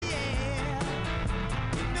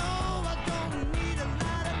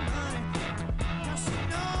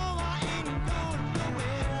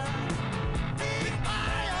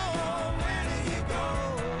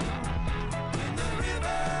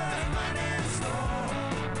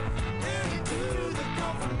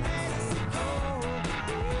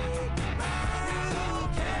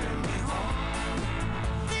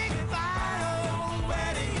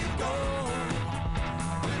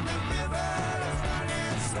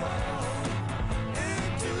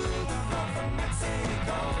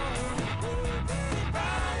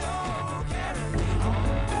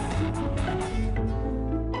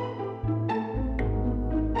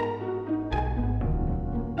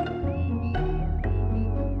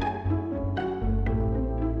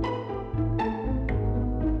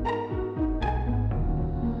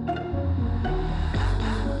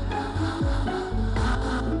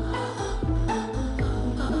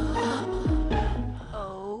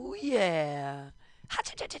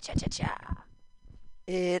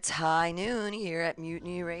It's high noon here at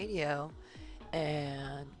Mutiny Radio,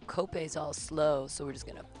 and Cope's all slow, so we're just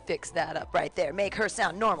gonna fix that up right there. Make her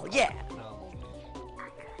sound normal, yeah.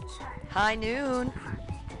 High noon,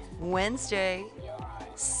 Wednesday,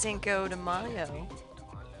 Cinco de Mayo.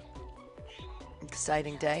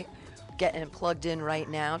 Exciting day. Getting plugged in right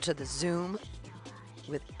now to the Zoom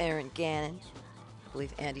with Aaron Gannon. I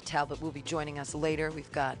believe Andy Talbot will be joining us later.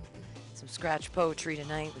 We've got some scratch poetry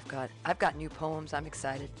tonight. I've got new poems. I'm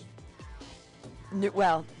excited. New to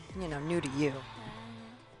you.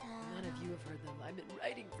 None of you have heard them. I've been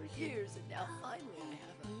writing for years, and now finally I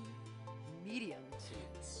have a medium to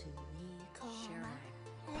share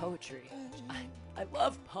my poetry. I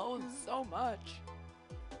love poems so much.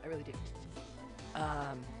 I really do.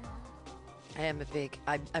 I'm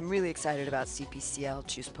really excited about CPCL,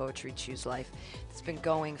 Choose Poetry, Choose Life. It's been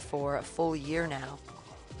going for a full year now.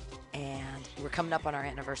 And we're coming up on our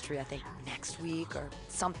anniversary, I think, next week or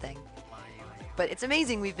something. But it's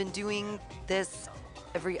amazing. We've been doing this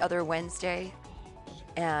every other Wednesday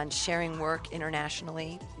and sharing work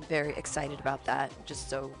internationally. Very excited about that. Just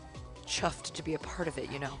so chuffed to be a part of it,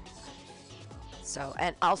 you know. So,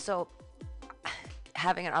 and also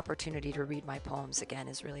having an opportunity to read my poems again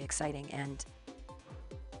is really exciting, and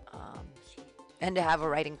to have a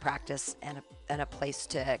writing practice and a place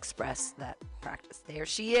to express that practice. There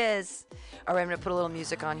she is. All right, I'm going to put a little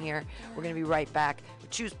music on here. We're going to be right back with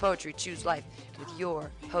Choose Poetry, Choose Life with your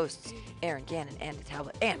hosts, Aaron Gannon, Andy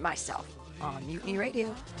Talbot, and myself on Mutiny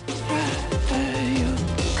Radio.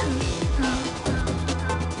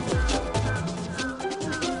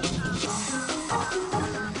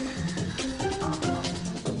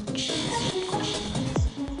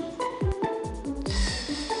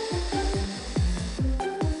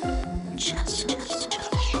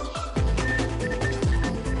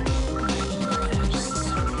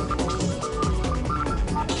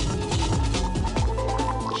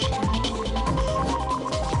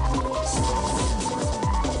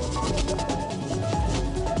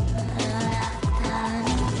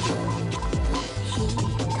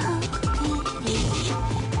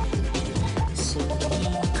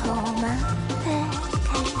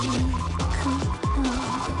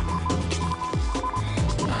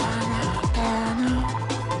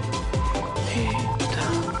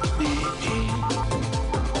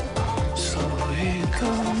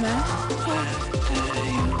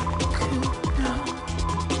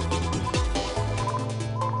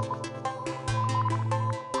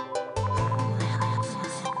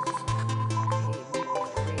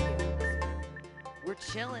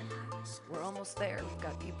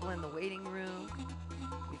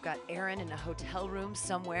 In a hotel room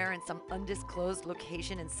somewhere in some undisclosed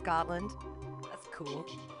location in Scotland. That's cool.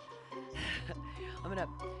 I'm gonna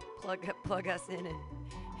plug us in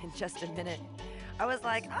just a minute. I was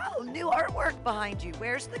like, oh, new artwork behind you.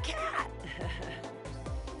 Where's the cat?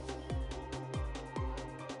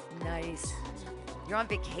 Nice. You're on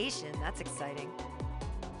vacation. That's exciting.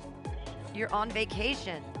 You're on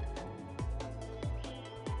vacation.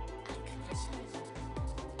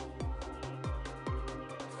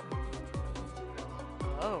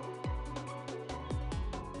 Oh.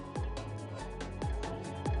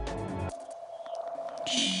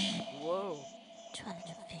 Whoa.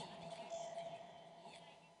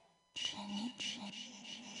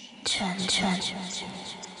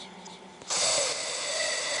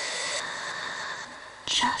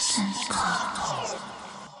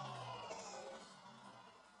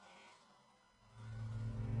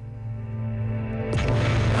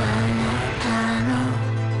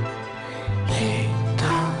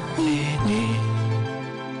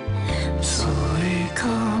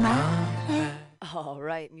 All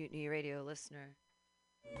right, Mutiny Radio listener.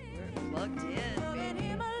 We're plugged in, baby.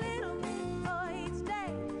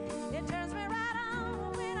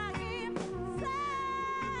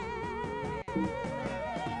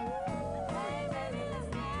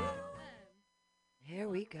 Here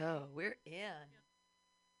we go. We're in.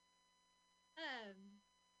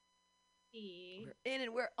 See. We're in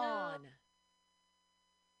and we're on.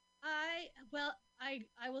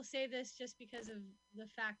 I will say this just because of the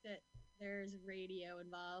fact that there's radio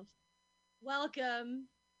involved. Welcome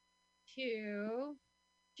to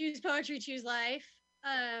Choose Poetry, Choose Life.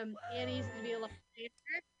 Annie's gonna be a lot later.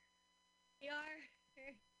 We are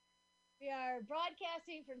we are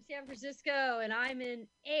broadcasting from San Francisco, and I'm in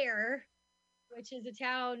Ayr, which is a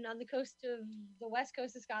town on the coast of the west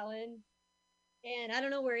coast of Scotland. And I don't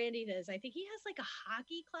know where Andy is. I think he has like a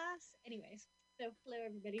hockey class. Anyways, so hello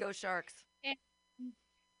everybody. Go Sharks. And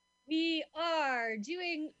we are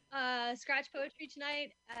doing scratch poetry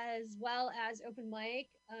tonight as well as open mic.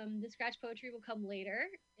 The scratch poetry will come later.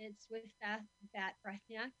 It's with Bat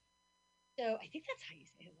Brethnia. So I think that's how you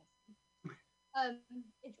say it.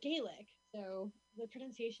 It's Gaelic, so the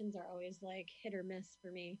pronunciations are always like hit or miss for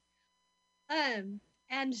me. And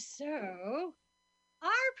so our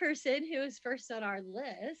person who is first on our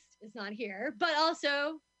list is not here, but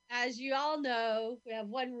also, as you all know, we have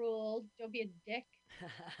one rule: don't be a dick.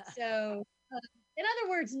 So, in other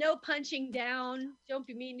words, no punching down. Don't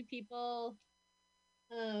be mean to people.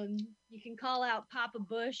 You can call out Papa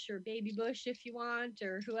Bush or Baby Bush if you want,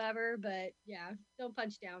 or whoever, but yeah, don't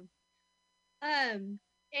punch down.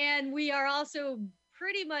 And we are also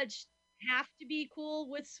pretty much have to be cool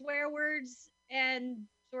with swear words and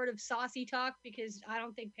sort of saucy talk because I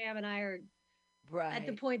don't think Pam and I are at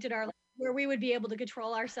the point in our life where we would be able to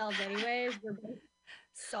control ourselves anyways. We're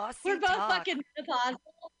both talk. fucking menopausal.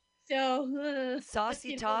 So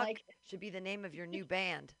Saucy Talk should be the name of your new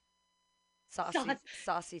band.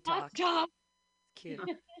 Saucy Talk. Cute.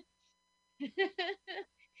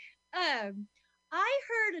 I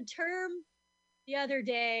heard a term the other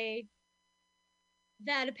day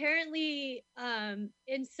that apparently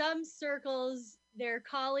in some circles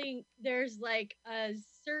there's like a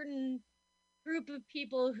certain group of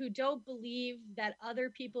people who don't believe that other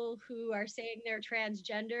people who are saying they're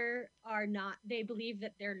transgender are not, they believe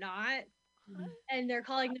that they're not, and they're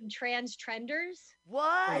calling them trans trenders.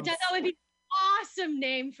 What? Which I thought would be an awesome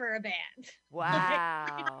name for a band.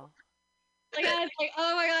 Wow. Like I was like,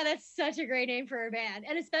 oh my god, that's such a great name for a band.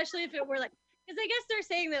 And especially if it were like, because I guess they're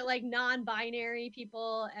saying that like non-binary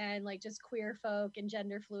people and like just queer folk and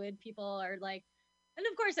gender fluid people are like, and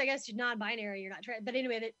of course I guess you're non-binary, you're not trans, but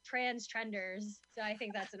anyway, that trans trenders. So I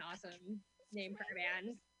think that's an awesome name for a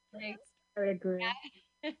band. Like, I agree. Yeah.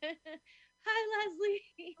 Hi, Leslie.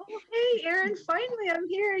 Oh, hey, Erin! Finally, I'm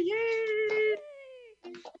here! Yay!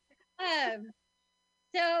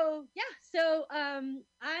 So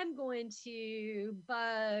I'm going to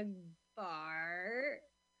bug Bart.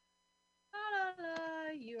 La, la,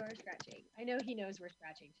 la, you are scratching. I know he knows we're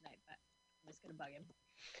scratching tonight, but I'm just gonna bug him.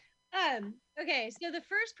 Okay, so the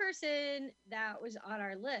first person that was on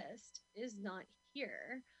our list is not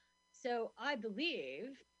here. So I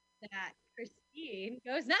believe that Christine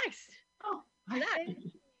goes next. Oh, okay.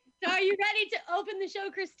 So are you ready to open the show,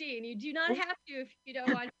 Christine? You do not have to if you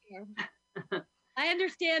don't want to. I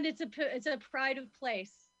understand it's a pride of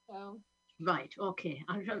place. So. Right, okay.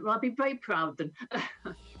 I'll be very proud then.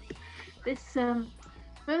 This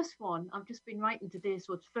first one I've just been writing today,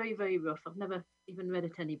 so it's very, very rough. I've never even read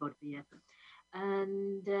it to anybody yet.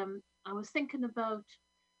 And I was thinking about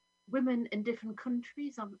women in different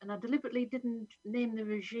countries, and I deliberately didn't name the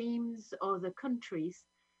regimes or the countries,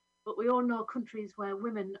 but we all know countries where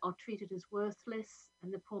women are treated as worthless,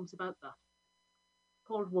 and the poem's about that.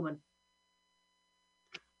 Called Woman.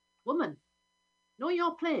 Woman, know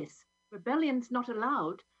your place. Rebellion's not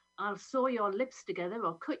allowed. I'll sew your lips together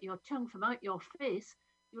or cut your tongue from out your face.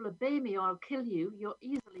 You'll obey me or I'll kill you. You're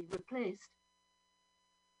easily replaced.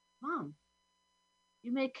 Man,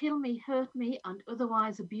 you may kill me, hurt me, and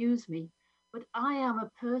otherwise abuse me, but I am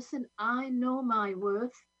a person. I know my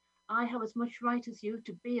worth. I have as much right as you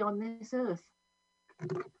to be on this earth.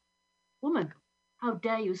 Woman, how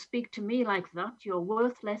dare you speak to me like that? You're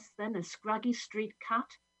worth less than a scraggy street cat.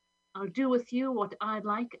 I'll do with you what I'd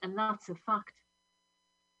like, and that's a fact.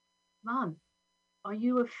 Man, are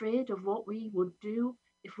you afraid of what we would do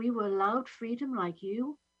if we were allowed freedom like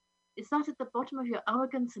you? Is that at the bottom of your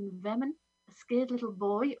arrogance and venom, a scared little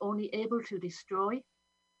boy only able to destroy?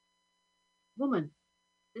 Woman,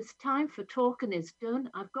 this time for talking is done.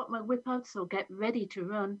 I've got my whip out, so get ready to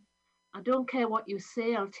run. I don't care what you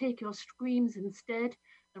say, I'll take your screams instead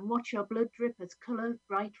and watch your blood drip as colour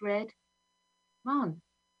bright red. Man,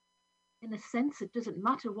 in a sense, it doesn't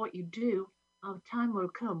matter what you do. Our time will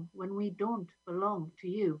come when we don't belong to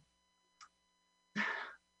you.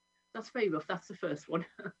 That's very rough. That's the first one.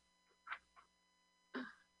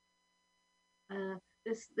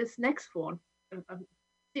 This next one,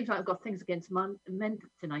 Seems like I've got things against men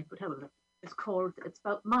tonight, but however, it's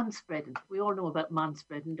about manspreading. We all know about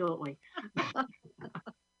manspreading, don't we?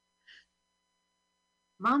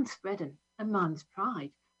 Manspreading a man's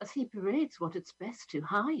pride as he parades what it's best to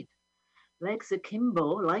hide. Legs akimbo,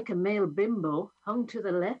 like a male bimbo, hung to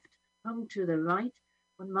the left, hung to the right.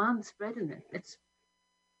 When manspreading it, it's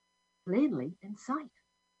plainly in sight.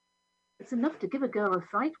 It's enough to give a girl a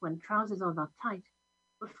fright when trousers are that tight.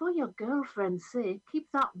 But for your girlfriend's sake, keep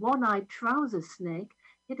that one-eyed trouser snake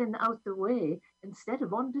hidden out the way instead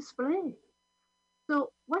of on display.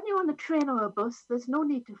 So when you're on a train or a bus, there's no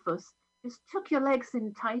need to fuss. Just tuck your legs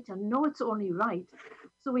in tight and know it's only right.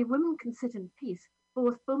 So we women can sit in peace,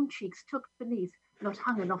 both bum cheeks tucked beneath, not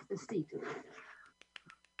hanging off the seat.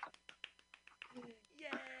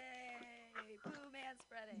 Yay! Boo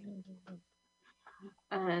manspreading.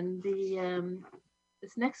 And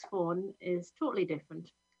this next one is totally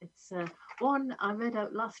different. It's one I read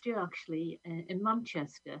out last year, actually, in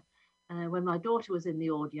Manchester, when my daughter was in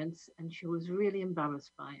the audience and she was really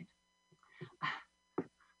embarrassed by it.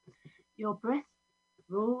 Your breath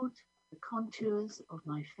rode the contours of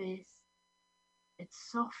my face. Its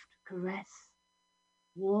soft caress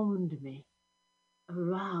warmed me,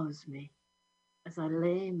 aroused me, as I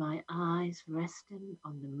lay my eyes resting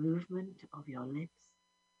on the movement of your lips.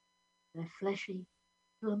 Their fleshy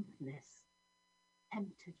plumpness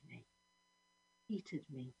tempted me, heated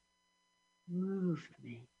me, moved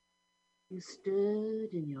me. You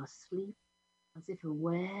stirred in your sleep as if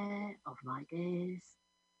aware of my gaze.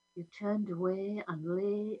 You turned away and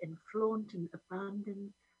lay in flaunting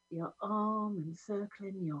abandon, your arm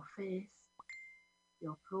encircling your face,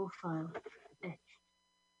 your profile etched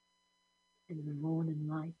in the morning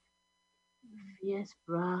light. Fierce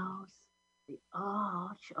brows, the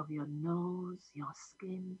arch of your nose, your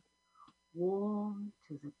skin, warm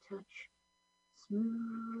to the touch,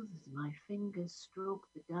 smooth as my fingers stroke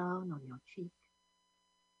the down on your cheek.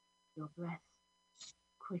 Your breath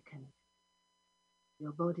quickened,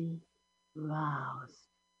 your body roused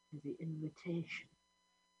to the invitation,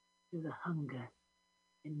 to the hunger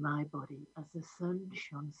in my body as the sun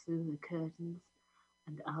shone through the curtains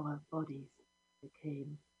and our bodies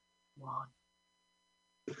became one.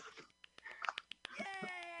 Yay!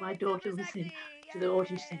 My daughter was saying to the Yay!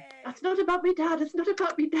 audience, saying, "That's not about me, Dad. It's not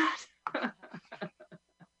about me, Dad."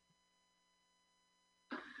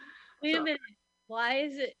 Wait a minute. Why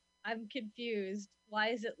is it? I'm confused. Why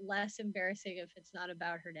is it less embarrassing if it's not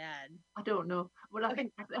about her dad? I don't know. Well, I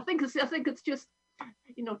think it's just,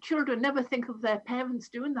 children never think of their parents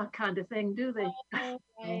doing that kind of thing, do they? Oh,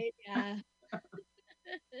 right. Yeah.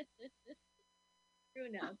 True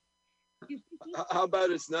enough. How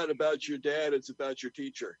about it's not about your dad, it's about your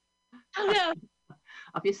teacher? Oh no.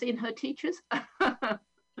 Have you seen her teachers? Oh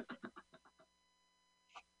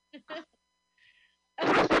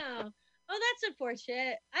no. Oh, that's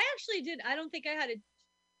unfortunate. I actually did. I don't think I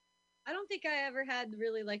ever had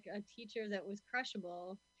really like a teacher that was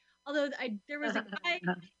crushable. Although there was a guy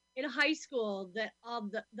in high school that all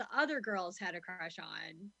the other girls had a crush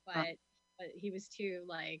on, but he was too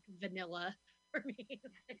like vanilla for me.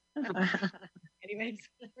 Anyways,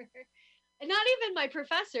 and not even my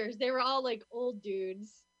professors. They were all like old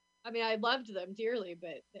dudes. I mean, I loved them dearly,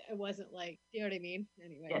 but it wasn't like, do you know what I mean?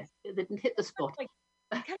 Anyways, Yes, it didn't hit the spot. like,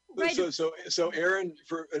 right. So Aaron,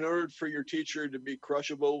 in order for your teacher to be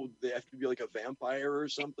crushable, they have to be like a vampire or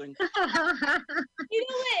something. You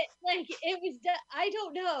know what? Like it was. I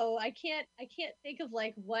don't know. I can't think of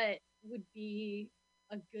like what would be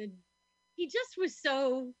a good. He just was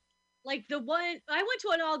so like the one. I went to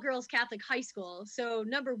an all-girls Catholic high school, so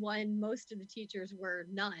number one, most of the teachers were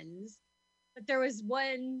nuns, but there was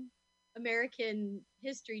one American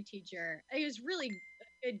history teacher. He was really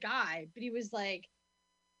a good guy, but he was like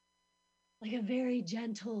a very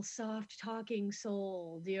gentle, soft talking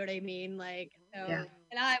soul. Do you know what I mean? Like, so, Yeah.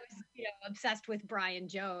 and I was, obsessed with Brian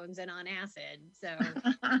Jones and on acid. So,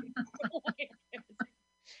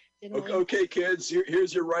 Okay, kids,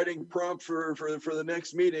 here's your writing prompt for the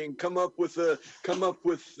next meeting. Come up with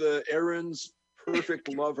Aaron's perfect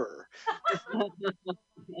lover.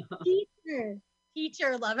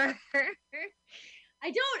 teacher lover.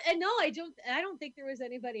 I don't think there was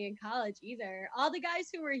anybody in college either. All the guys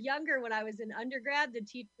who were younger when I was in undergrad, the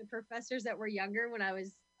professors that were younger when I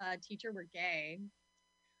was a teacher were gay.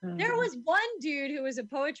 There was one dude who was a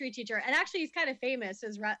poetry teacher, and actually he's kind of famous.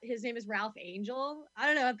 His name is Ralph Angel. I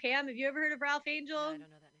don't know, Pam, have you ever heard of Ralph Angel? No, I don't know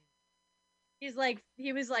that name.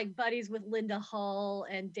 He was like buddies with Linda Hull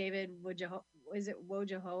and David Wojahoan.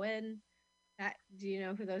 Do you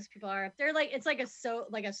know who those people are? They're like, it's like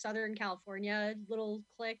a Southern California little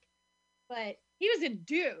clique. but he was a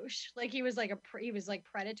douche. Like he was like he was like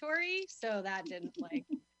predatory. So that didn't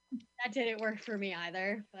work for me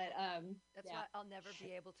either. But That's yeah. why I'll never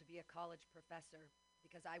be able to be a college professor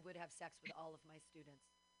because I would have sex with all of my students.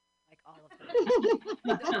 Like all of them.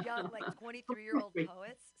 The young, like 23-year-old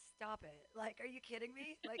poets. Stop it. Like, are you kidding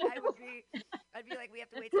me? Like, I'd be like, we have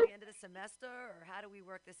to wait till the end of the semester, or how do we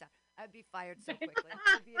work this out? I'd be fired so quickly.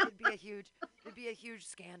 It'd be a huge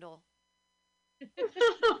scandal. That's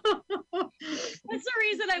the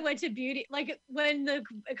reason I went to beauty. Like when the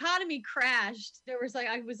economy crashed, there was like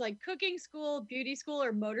I was like cooking school, beauty school,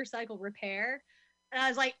 or motorcycle repair. And I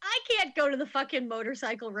was like, I can't go to the fucking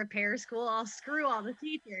motorcycle repair school. I'll screw all the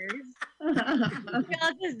teachers.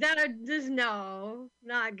 Just no,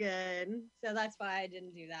 not good. So that's why I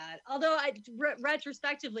didn't do that. Although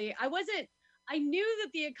retrospectively, I knew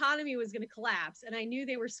that the economy was going to collapse, and I knew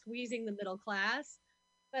they were squeezing the middle class,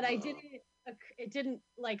 but it didn't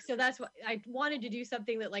like, so that's what I wanted to do,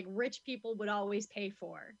 something that like rich people would always pay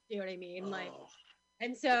for. Do you know what I mean? Like,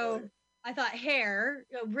 and so I thought hair,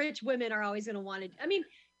 rich women are always going to want to, I mean,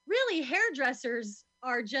 really hairdressers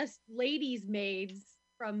are just ladies' maids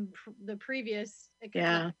from the previous.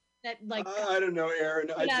 Yeah. That like I don't know,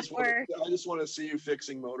 Aaron. I just want to see you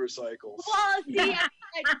fixing motorcycles. Well, see,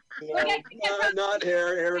 not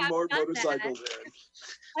hair, Aaron. Motorcycles, Aaron.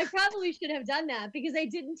 I probably should have done that because I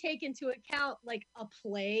didn't take into account like a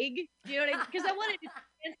plague. You know what I mean? Because I wanted to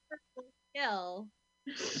transfer the skill.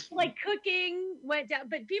 Like cooking went down,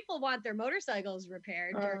 but people want their motorcycles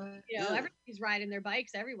repaired. Everybody's riding their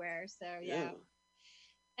bikes everywhere. So yeah.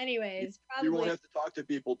 Anyways, probably you won't have to talk to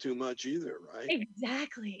people too much either, right?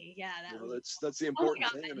 Exactly. Yeah, that's the important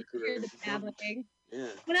thing in a career. Yeah.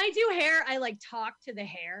 When I do hair, I like talk to the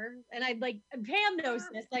hair, and I like Pam knows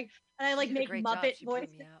this. Like, and I like make Muppet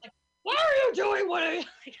voices. Like, what are you doing? What are you?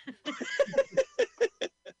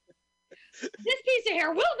 This piece of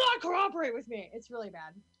hair will not cooperate with me. It's really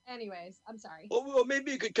bad. Anyways, I'm sorry. Well,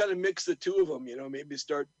 maybe you could kind of mix the two of them. Maybe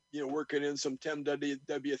start working in some Tem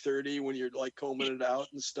W30 when you're like combing it out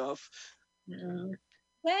and stuff. Yeah.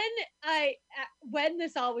 When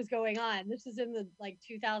this all was going on, this is in the like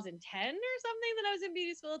 2010 or something that I was in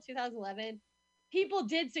beauty school, 2011. People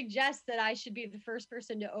did suggest that I should be the first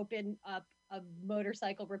person to open up a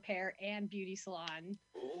motorcycle repair and beauty salon.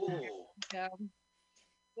 So,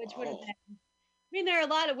 which would have been, I mean, there are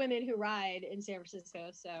a lot of women who ride in San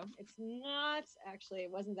Francisco, so it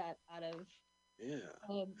wasn't that out of. Yeah,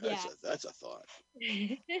 that's a thought.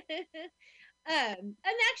 And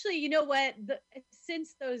actually, you know what?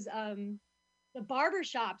 Since those the barber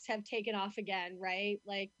shops have taken off again, right?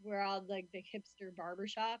 Like we're all like the hipster barber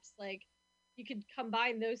shops. Like you could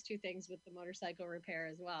combine those two things with the motorcycle repair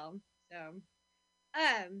as well. So,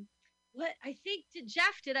 what I think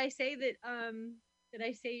did I say that did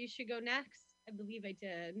I say you should go next? I believe I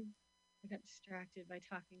did. I got distracted by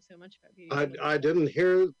talking so much about beauty. I didn't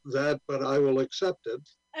hear that, but I will accept it.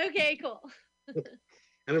 Okay, cool.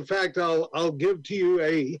 And in fact, I'll give to you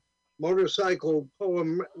a motorcycle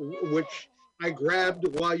poem which I grabbed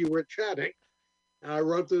while you were chatting. I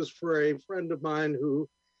wrote this for a friend of mine who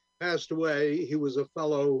passed away. He was a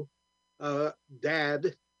fellow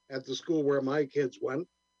dad at the school where my kids went.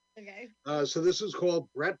 Okay. So this is called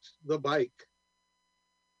Brett the Bike.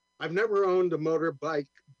 I've never owned a motorbike,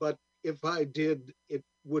 but if I did, it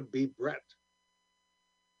would be Brett.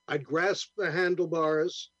 I'd grasp the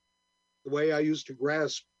handlebars the way I used to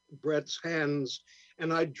grasp Brett's hands,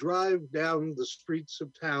 and I'd drive down the streets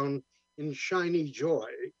of town in shiny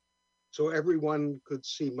joy so everyone could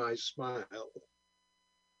see my smile.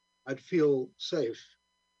 I'd feel safe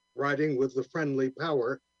riding with the friendly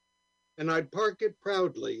power, and I'd park it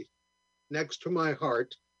proudly next to my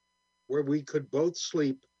heart where we could both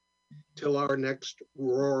sleep till our next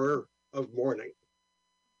roar of morning.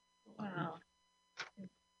 Wow.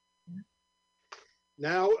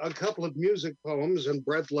 Now, a couple of music poems, and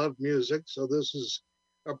Brett loved music, so this is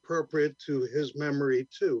appropriate to his memory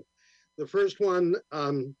too. The first one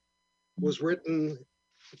was written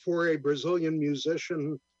for a Brazilian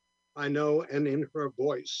musician I know and in her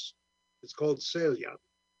voice. It's called Celia.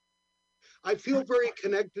 I feel very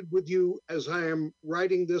connected with you as I am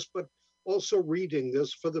writing this, but also reading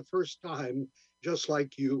this for the first time, just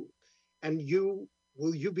like you. And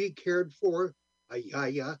will you be cared for,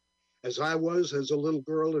 Ayaya, as I was as a little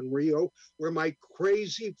girl in Rio, where my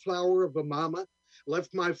crazy flower of a mama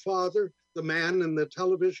left my father, the man in the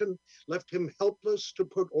television, left him helpless to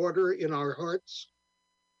put order in our hearts?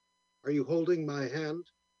 Are you holding my hand?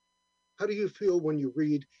 How do you feel when you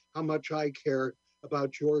read how much I care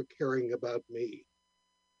about your caring about me?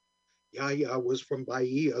 Yaya was from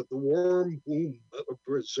Bahia, the warm womb of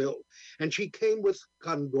Brazil, and she came with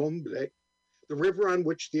Candomblé, the river on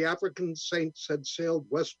which the African saints had sailed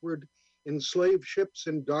westward in slave ships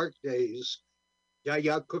in dark days.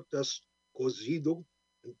 Yaya cooked us cozido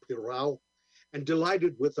and pirao and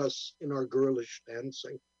delighted with us in our girlish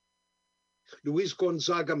dancing. Luis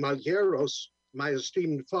Gonzaga Malheiros, my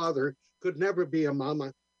esteemed father, could never be a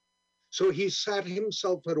mama, so he sat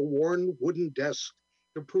himself at a worn wooden desk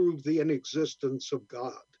to prove the inexistence of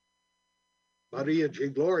God. Maria G.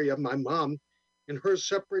 Gloria, my mom, in her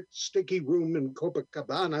separate sticky room in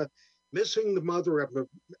Copacabana, missing the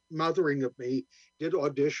mothering of me, did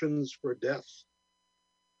auditions for death.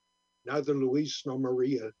 Neither Luis nor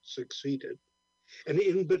Maria succeeded. And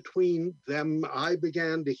in between them, I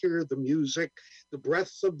began to hear the music, the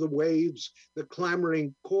breath of the waves, the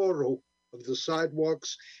clamoring coro of the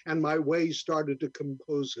sidewalks, and my way started to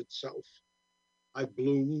compose itself. I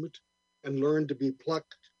bloomed and learned to be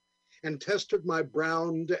plucked and tested my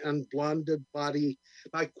browned and blonded body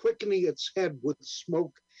by quickening its head with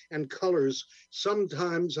smoke and colors.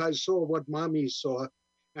 Sometimes I saw what mommy saw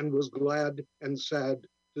and was glad and sad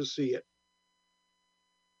to see it.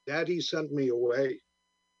 Daddy sent me away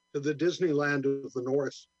to the Disneyland of the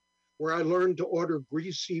North, where I learned to order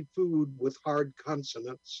greasy food with hard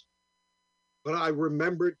consonants. But I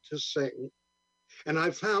remembered to sing, and I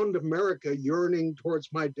found America yearning towards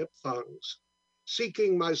my diphthongs,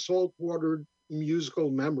 seeking my saltwater musical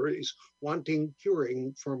memories, wanting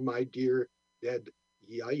curing from my dear dead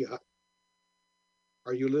Yaya.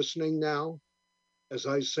 Are you listening now as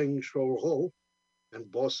I sing choro and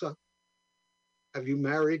bossa? Have you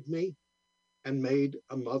married me and made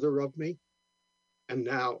a mother of me? And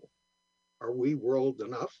now, are we world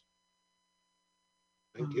enough?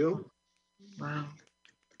 Thank you. Wow.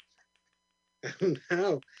 And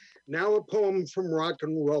now a poem from rock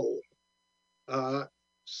and roll.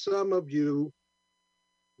 Some of you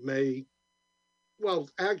may, well,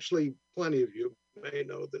 actually, plenty of you may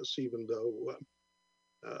know this, even though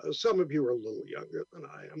some of you are a little younger than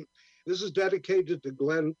I am. This is dedicated to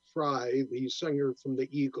Glenn Frey, the singer from the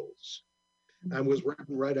Eagles, and was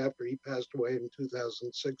written right after he passed away in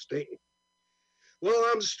 2016. Well,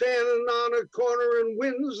 I'm standing on a corner in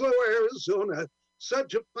Winslow, Arizona,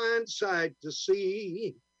 such a fine sight to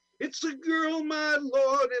see. It's a girl, my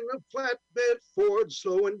lord, in a flatbed Ford,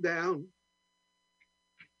 slowing down,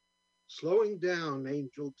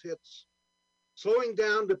 angel tits, slowing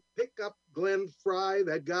down to pick up Glenn Frey,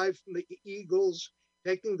 that guy from the Eagles,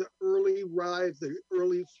 taking the early ride, the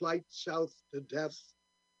early flight south to death.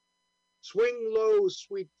 Swing low,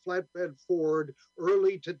 sweet flatbed Ford,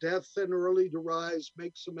 early to death and early to rise,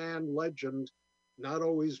 makes a man legend, not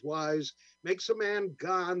always wise, makes a man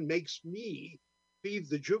gone, makes me feed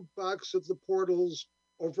the jukebox at the portals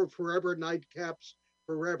over forever nightcaps,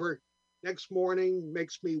 forever. Next morning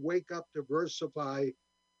makes me wake up to versify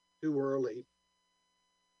too early.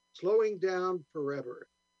 Slowing down forever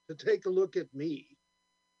to take a look at me,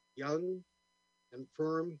 young and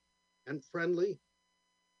firm and friendly,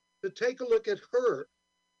 to take a look at her,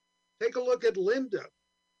 take a look at Linda,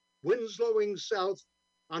 windslowing south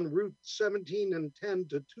on Route 17 and 10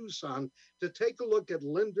 to Tucson, to take a look at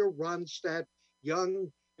Linda Ronstadt,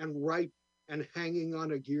 young and ripe and hanging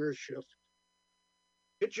on a gear shift.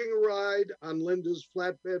 Hitching a ride on Linda's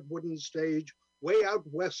flatbed wooden stage, way out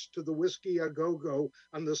west to the Whiskey A Go-Go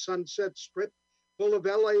on the Sunset Strip, full of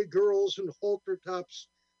LA girls and halter tops,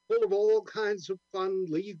 full of all kinds of fun,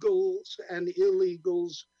 legals and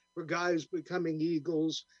illegals, for guys becoming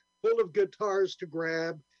eagles, full of guitars to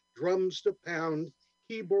grab, drums to pound,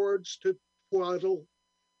 keyboards to twaddle,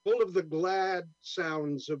 full of the glad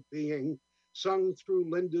sounds of being, sung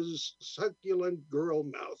through Linda's succulent girl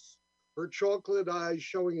mouth, her chocolate eyes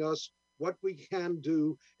showing us what we can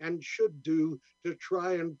do and should do to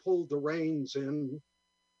try and pull the reins in.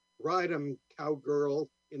 Ride 'em, cowgirl,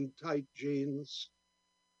 in tight jeans.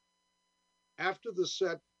 After the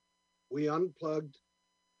set, we unplugged,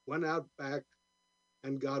 went out back,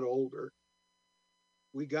 and got older.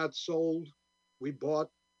 We got sold, we bought,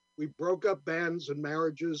 we broke up bands and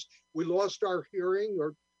marriages. We lost our hearing,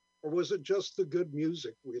 or was it just the good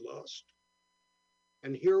music we lost?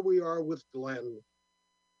 And here we are with Glenn,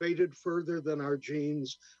 faded further than our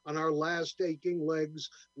jeans, on our last aching legs,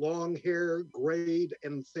 long hair grayed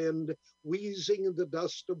and thinned, wheezing in the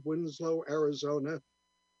dust of Winslow, Arizona.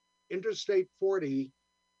 Interstate 40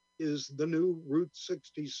 is the new Route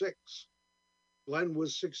 66. Glenn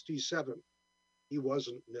was 67. He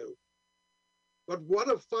wasn't new. But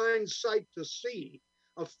what a fine sight to see.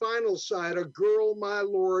 A final sight, a girl, my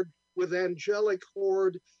lord, with angelic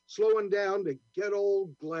horde, slowing down to get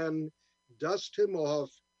old Glenn, dust him off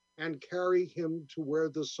and carry him to where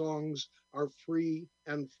the songs are free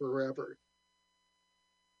and forever.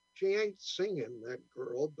 She ain't singing, that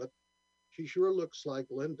girl, but she sure looks like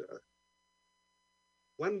Linda.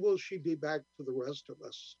 When will she be back for the rest of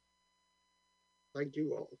us? Thank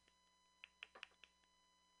you all.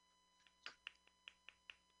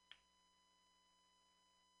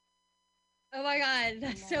 Oh my God,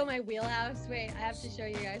 that's so my wheelhouse. Wait, I have to show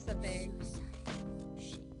you guys something.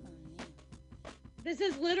 This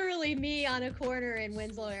is literally me on a corner in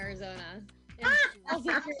Winslow, Arizona. In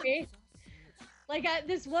 2003. Like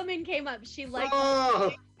this woman came up, she liked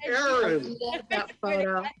Oh, Erin! I love that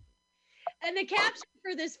photo. And the caption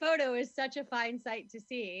for this photo is such a fine sight to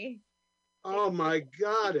see. Oh my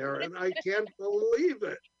God, Erin, I can't believe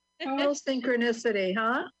it. Total synchronicity,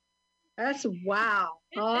 huh? That's wow,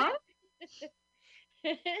 huh?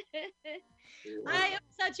 I am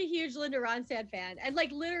such a huge Linda Ronstadt fan. And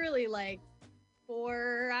like literally like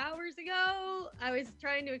 4 hours ago, I was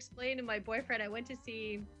trying to explain to my boyfriend, I went to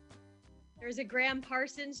see, there's a Graham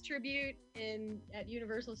Parsons tribute at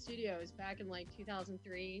Universal Studios back in like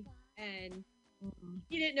 2003. And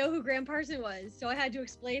he didn't know who Graham Parsons was. So I had to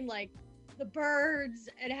explain like the Byrds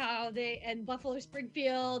and Buffalo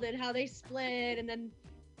Springfield and how they split, and then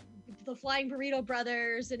the Flying Burrito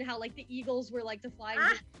Brothers and how like the Eagles were like the Flying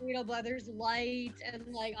Burrito Brothers light, and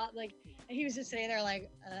and he was just sitting there like,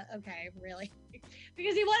 okay, really?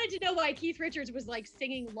 Because he wanted to know why Keith Richards was like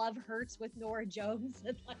singing Love Hurts with Norah Jones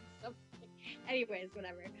and like something. Anyways,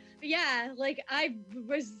 whatever. But yeah, like I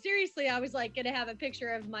was like gonna have a picture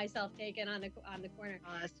of myself taken on the corner.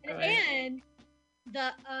 Oh, that's great. And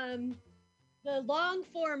the long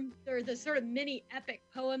form or the sort of mini epic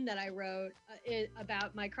poem that I wrote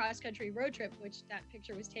about my cross country road trip, which that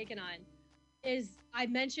picture was taken on, is I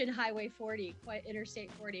mentioned Highway 40,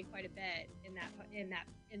 Interstate 40, quite a bit in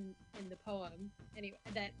the poem. Anyway,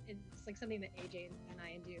 that it's like something that AJ and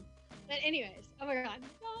I do. But anyways, oh my God,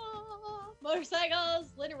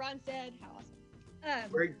 motorcycles, Linda Ronstadt, how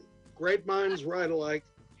awesome! Great minds ride alike.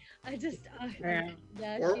 I just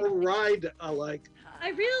or ride alike. I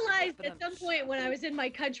realized at some point when I was in my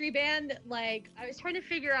country band, like I was trying to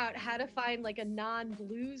figure out how to find like a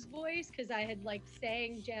non-blues voice, because I had like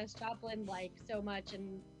sang Janis Joplin like so much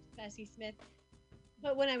and Bessie Smith.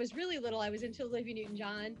 But when I was really little, I was into Olivia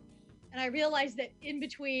Newton-John, and I realized that in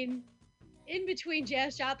between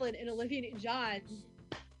Janis Joplin and Olivia Newton-John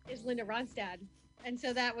is Linda Ronstadt. And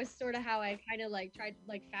so that was sort of how I kind of like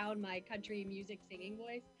found my country music singing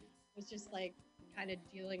voice, was just like kind of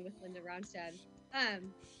dealing with Linda Ronstadt.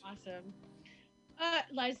 Awesome.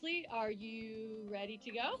 Leslie, are you ready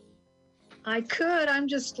to go? I could. I'm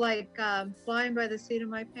just like flying by the seat of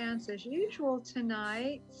my pants as usual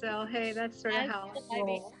tonight. So hey, that's sort of how I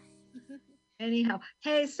roll. Anyhow,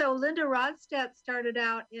 hey, so Linda Ronstadt started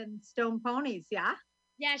out in Stone Ponies, yeah?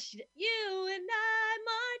 Yeah, you and I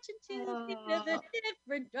march into the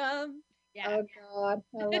different drum. Yeah. Oh God,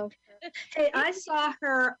 I love her. Hey, I saw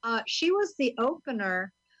her. She was the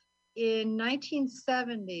opener in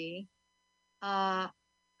 1970.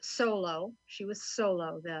 Solo. She was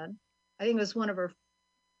solo then. I think it was one of her,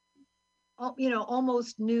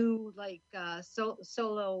 almost new like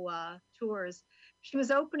solo tours. She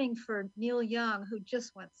was opening for Neil Young, who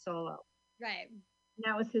just went solo. Right. And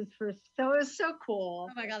that was his first. So it was so cool.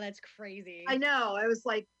 Oh my God, that's crazy. I know. I was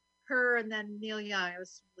like her and then Neil Young. It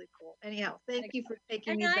was really cool. Anyhow, thank you for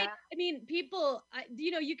taking me back. I mean, people,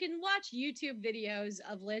 you can watch YouTube videos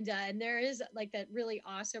of Linda, and there is like that really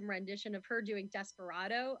awesome rendition of her doing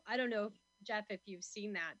Desperado. I don't know, Jeff, if you've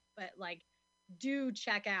seen that, but like, do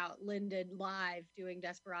check out Linda live doing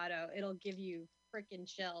Desperado. It'll give you freaking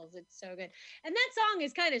chills. It's so good. And that song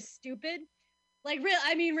is kind of stupid. Like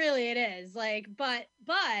really it is. Like, but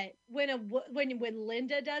when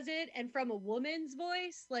Linda does it and from a woman's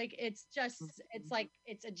voice, like it's like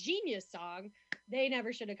it's a genius song. They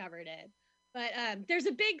never should have covered it. But there's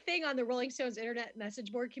a big thing on the Rolling Stones internet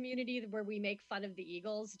message board community where we make fun of the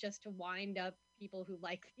Eagles just to wind up people who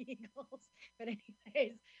like the Eagles. But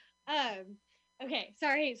anyways, okay,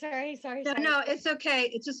 sorry. No, it's okay.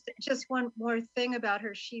 It's just one more thing about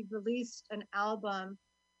her. She released an album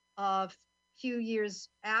of few years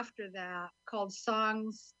after that called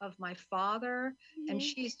Songs of My Father, and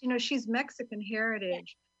she's Mexican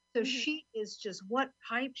heritage, so she is just, what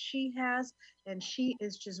pipe she has, and she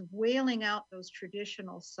is just wailing out those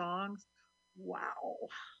traditional songs. Wow.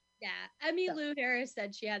 Yeah, Emmylou Harris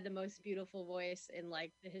said she had the most beautiful voice in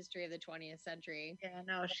like the history of the 20th century. Yeah,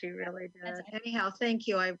 no, she really did. Anyhow, thank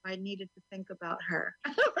you. I needed to think about her.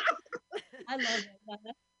 I love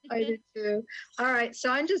it. I did too. All right, so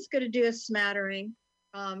I'm just going to do a smattering.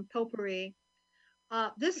 potpourri.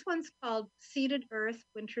 This one's called Seeded Earth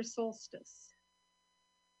Winter Solstice.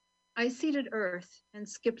 I seeded earth and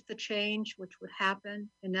skipped the change which would happen,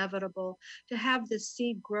 inevitable, to have this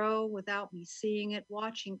seed grow without me seeing it,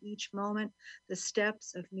 watching each moment the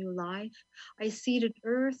steps of new life. I seeded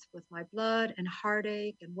earth with my blood and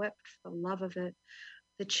heartache and wept for the love of it.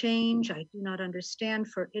 The change I do not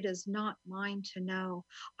understand, for it is not mine to know.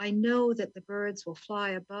 I know that the birds will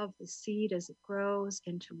fly above the seed as it grows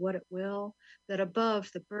into what it will, that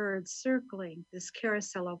above the birds circling this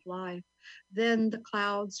carousel of life, then the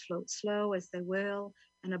clouds float slow as they will,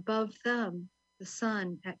 and above them the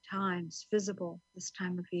sun at times visible this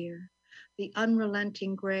time of year. The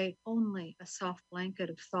unrelenting gray only a soft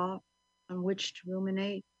blanket of thought on which to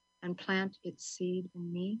ruminate and plant its seed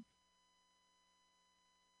in me.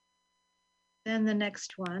 Then the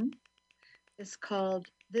next one is called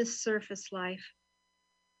This Surface Life.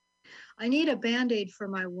 I need a band-aid for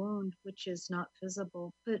my wound, which is not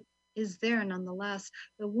visible, but is there nonetheless,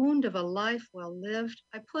 the wound of a life well lived.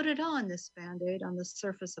 I put it on, this band-aid, on the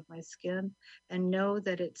surface of my skin, and know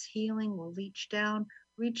that its healing will reach down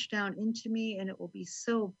into me, and it will be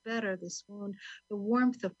so better, this wound, the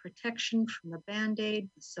warmth of protection from the band-aid,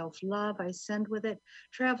 the self-love I send with it,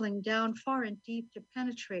 traveling down far and deep to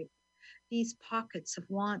penetrate these pockets of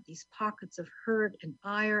want, these pockets of hurt and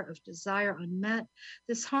ire, of desire unmet,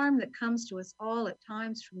 this harm that comes to us all at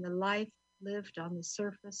times from the life lived on the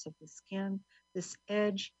surface of the skin, this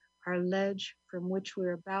edge, our ledge from which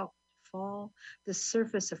we're about to fall, this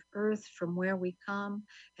surface of earth from where we come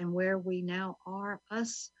and where we now are,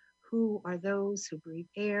 us who are those who breathe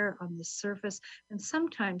air on the surface and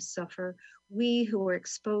sometimes suffer, we who are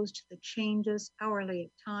exposed to the changes hourly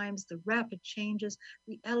at times, the rapid changes,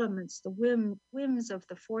 the elements, the whims of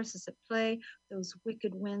the forces at play, those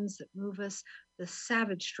wicked winds that move us, the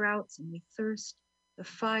savage droughts and we thirst, the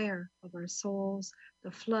fire of our souls,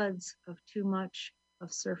 the floods of too much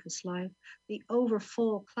of surface life, the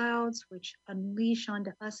overfull clouds which unleash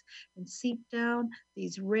onto us and seep down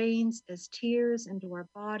these rains as tears into our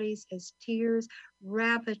bodies, as tears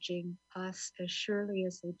ravaging us as surely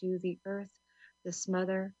as they do the earth, this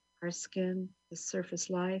mother, our skin, this surface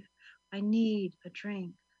life. I need a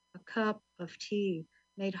drink, a cup of tea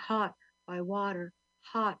made hot by water,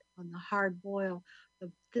 hot on the hard boil,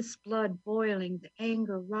 this blood boiling, the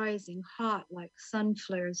anger rising hot like sun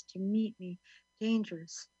flares to meet me.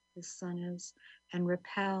 Dangerous this sun is, and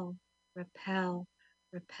repel, repel,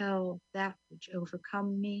 repel that which would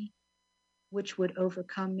overcome me.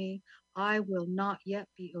 I will not yet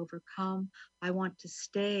be overcome. I want to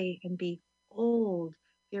stay and be old,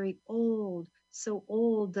 very old, so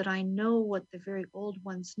old that I know what the very old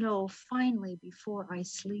ones know, finally before I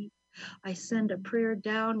sleep. I send a prayer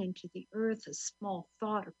down into the earth, a small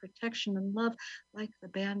thought of protection and love, like the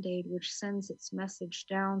band-aid which sends its message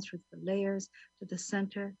down through the layers to the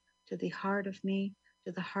center, to the heart of me,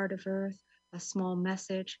 to the heart of earth, a small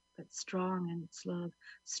message, but strong in its love,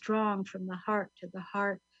 strong from the heart to the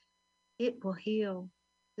heart. It will heal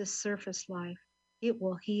this surface life. It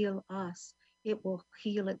will heal us. It will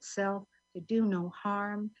heal itself to do no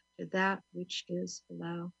harm to that which is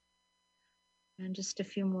below. And just a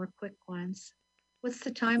few more quick ones. What's the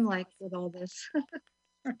time like with all this?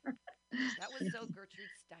 That was so Gertrude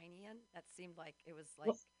Steinian. That seemed like it was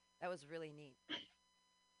like, that was really neat.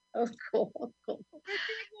 Oh, cool, cool.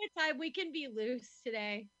 We're time we can be loose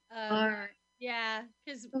today. All right. Yeah,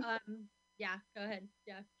 because yeah, go ahead.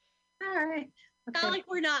 Yeah. All right. Okay. Not like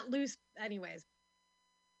we're not loose, anyways.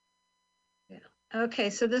 Yeah. Okay,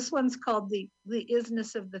 so this one's called the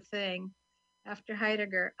isness of the thing. After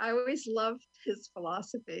Heidegger, I always loved his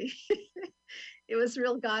philosophy. It was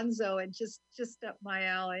real gonzo and just up my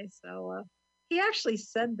alley. So he actually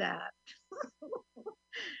said that.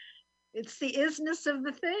 It's the isness of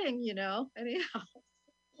the thing, you know. Anyhow,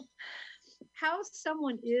 how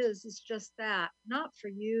someone is just that, not for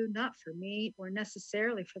you, not for me, or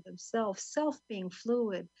necessarily for themselves. Self being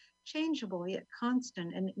fluid, changeable yet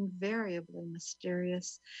constant and invariably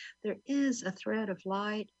mysterious. There is a thread of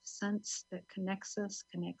light, sense that connects us,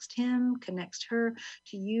 connects him, connects her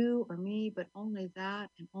to you or me, but only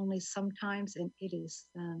that and only sometimes, and it is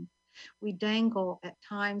then. We dangle at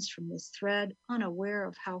times from this thread, unaware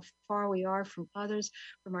of how far we are from others,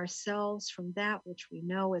 from ourselves, from that which we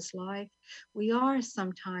know as life. We are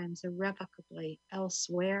sometimes irrevocably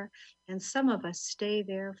elsewhere, and some of us stay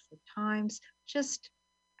there for times, just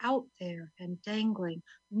out there and dangling,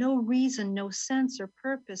 no reason, no sense or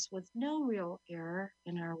purpose, with no real error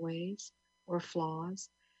in our ways or flaws.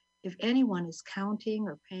 If anyone is counting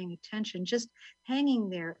or paying attention, just hanging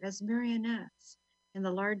there as marionettes, in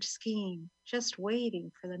the large scheme, just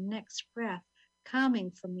waiting for the next breath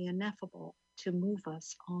coming from the ineffable to move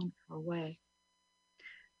us on our way.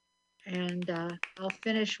 And I'll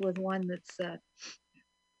finish with one that's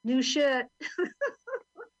new shit.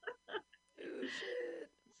 New shit.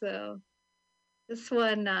 So this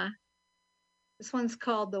one's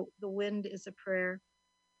called the Wind is a Prayer.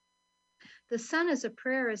 The sun is a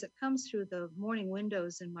prayer as it comes through the morning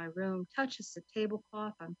windows in my room, touches the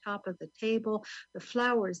tablecloth on top of the table, the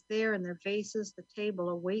flowers there in their vases. The table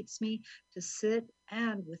awaits me to sit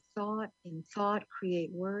and with thought in thought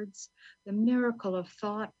create words. The miracle of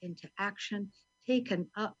thought into action taken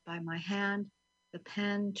up by my hand, the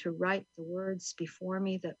pen to write the words before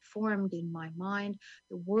me that formed in my mind,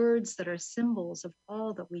 the words that are symbols of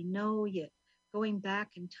all that we know, yet going back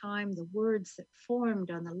in time, the words that formed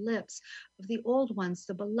on the lips of the old ones,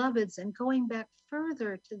 the beloveds, and going back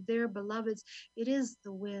further to their beloveds. It is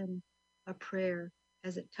the wind, a prayer,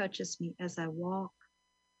 as it touches me as I walk.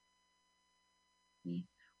 He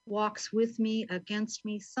walks with me, against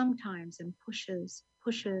me sometimes, and pushes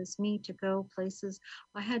me to go places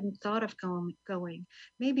I hadn't thought of going.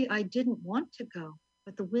 Maybe I didn't want to go,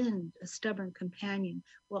 but the wind, a stubborn companion,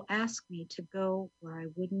 will ask me to go where I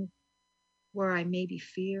wouldn't, where I maybe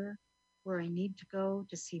fear, where I need to go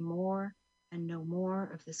to see more and know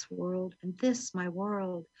more of this world. And this, my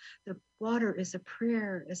world, the water is a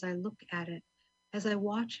prayer as I look at it, as I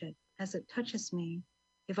watch it, as it touches me.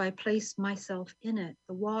 If I place myself in it,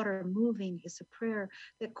 the water moving is a prayer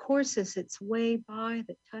that courses its way by,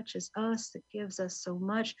 that touches us, that gives us so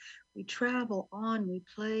much. We travel on, we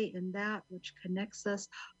play in that which connects us,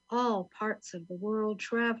 all parts of the world,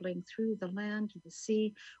 traveling through the land to the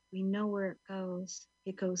sea. We know where it goes.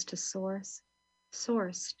 It goes to source,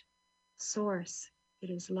 sourced, source. It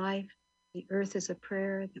is life. The earth is a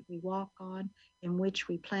prayer that we walk on, in which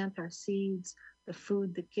we plant our seeds, the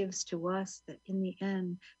food that gives to us, that in the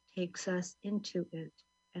end takes us into it,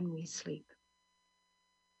 and we sleep.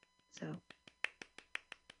 So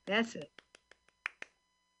that's it.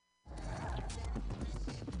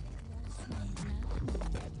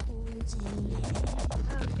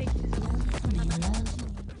 Oh, thank you so much.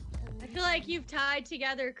 I feel like you've tied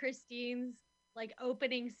together Christine's like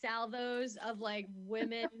opening salvos of like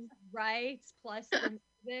women's rights plus the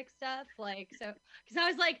music stuff. Like, so, because I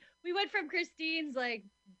was like, we went from Christine's like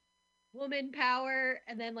woman power,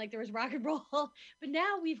 and then like there was rock and roll, but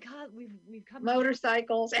now we've come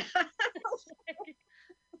Motorcycles.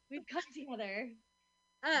 we've come together.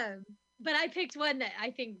 But I picked one that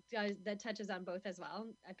I think does that touches on both as well.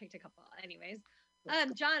 I picked a couple, anyways.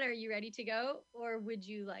 John, are you ready to go, or would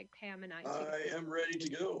you like Pam and I? I am ready to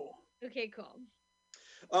go. Okay, cool.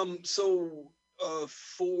 So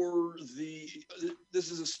for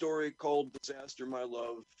this is a story called "Disaster, My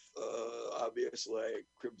Love." Obviously, I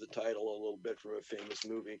cribbed the title a little bit from a famous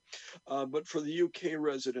movie. But for the UK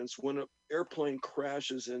residents, when an airplane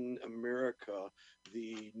crashes in America,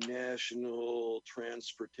 the National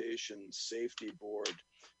Transportation Safety Board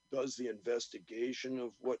does the investigation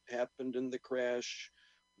of what happened in the crash,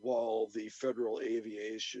 while the Federal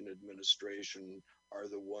Aviation Administration are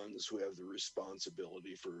the ones who have the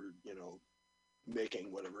responsibility for,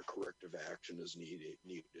 making whatever corrective action is needed,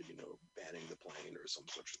 banning the plane or some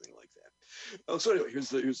such thing like that. So anyway, here's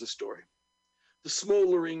the story. The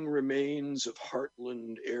smoldering remains of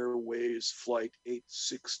Heartland Airways Flight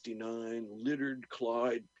 869 littered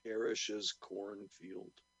Clyde Parish's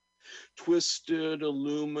cornfield. Twisted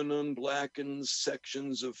aluminum blackened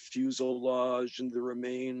sections of fuselage and the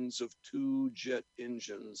remains of 2 jet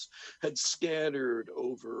engines had scattered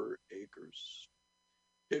over acres.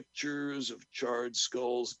 Pictures of charred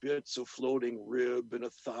skulls, bits of floating rib, and a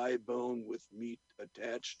thigh bone with meat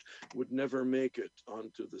attached would never make it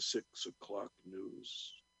onto the 6 o'clock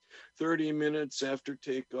news. 30 minutes after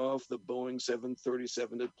takeoff, the Boeing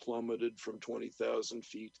 737 had plummeted from 20,000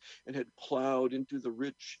 feet and had plowed into the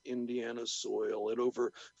rich Indiana soil at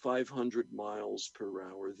over 500 miles per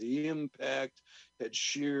hour. The impact had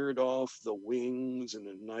sheared off the wings and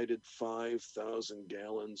ignited 5,000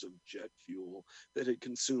 gallons of jet fuel that had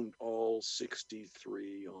consumed all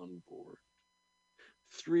 63 on board.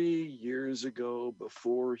 3 years ago,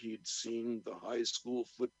 before he'd seen the high school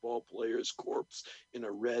football player's corpse in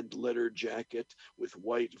a red leather jacket with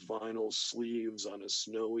white vinyl sleeves on a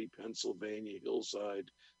snowy Pennsylvania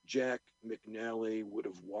hillside, Jack McNally would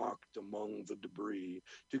have walked among the debris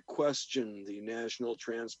to question the National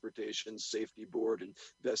Transportation Safety Board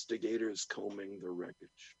investigators combing the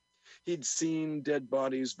wreckage. He'd seen dead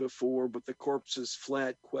bodies before, but the corpse's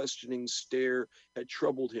flat, questioning stare had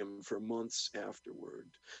troubled him for months afterward.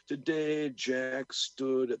 Today, Jack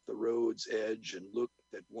stood at the road's edge and looked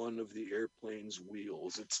at one of the airplane's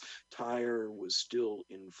wheels. Its tire was still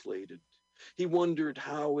inflated. He wondered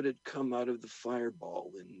how it had come out of the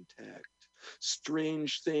fireball intact.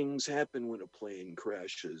 Strange things happen when a plane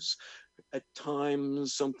crashes. At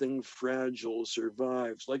times, something fragile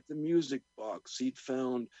survives, like the music box he'd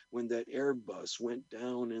found when that Airbus went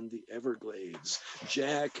down in the Everglades.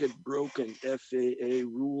 Jack had broken FAA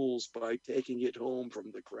rules by taking it home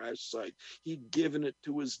from the crash site. He'd given it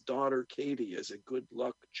to his daughter Katie as a good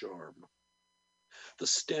luck charm. The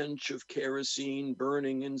stench of kerosene,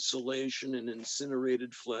 burning insulation, and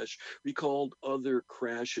incinerated flesh recalled other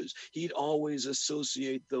crashes. He'd always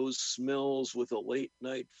associate those smells with a late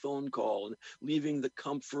night phone call and leaving the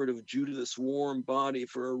comfort of Judith's warm body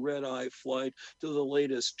for a red-eye flight to the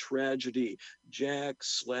latest tragedy. Jack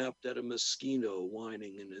slapped at a mosquito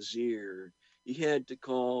whining in his ear. He had to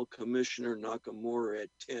call Commissioner Nakamura at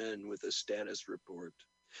 10 with a status report.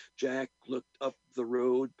 Jack looked up the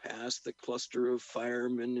road past the cluster of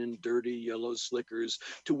firemen in dirty yellow slickers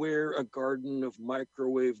to where a garden of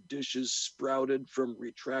microwave dishes sprouted from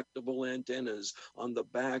retractable antennas on the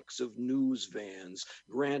backs of news vans.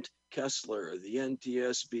 Grant Kessler, the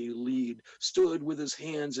NTSB lead, stood with his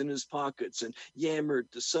hands in his pockets and yammered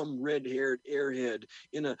to some red-haired airhead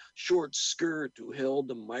in a short skirt who held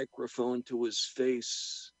a microphone to his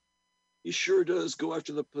face. He sure does go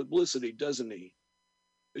after the publicity, doesn't he?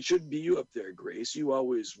 It should be you up there, Grace. You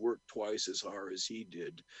always work twice as hard as he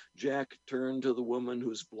did. Jack turned to the woman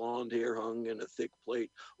whose blonde hair hung in a thick plait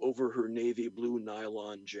over her navy blue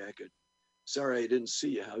nylon jacket. Sorry I didn't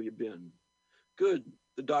see you. How you been? Good.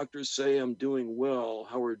 The doctors say I'm doing well.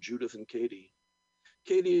 How are Judith and Katie?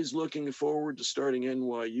 Katie is looking forward to starting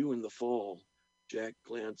NYU in the fall. Jack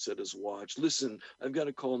glanced at his watch. Listen, I've got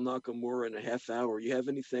to call Nakamura in a half hour. You have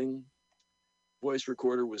anything? Voice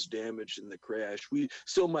recorder was damaged in the crash. We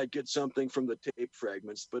still might get something from the tape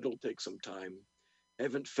fragments, but it'll take some time.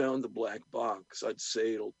 Haven't found the black box. I'd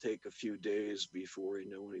say it'll take a few days before we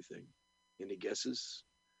know anything. Any guesses?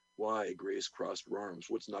 Why? Grace crossed her arms.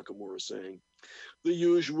 What's Nakamura saying? The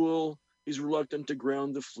usual. He's reluctant to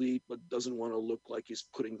ground the fleet, but doesn't want to look like he's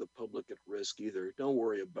putting the public at risk either. Don't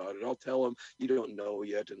worry about it. I'll tell him you don't know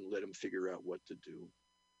yet and let him figure out what to do.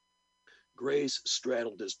 Grace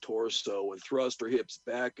straddled his torso and thrust her hips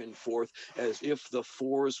back and forth as if the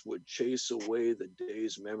force would chase away the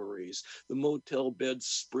day's memories. The motel bed's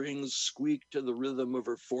springs squeaked to the rhythm of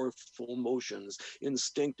her forceful motions.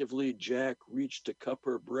 Instinctively, Jack reached to cup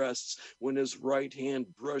her breasts when his right hand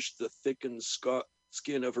brushed the thickened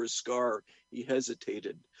skin of her scar. He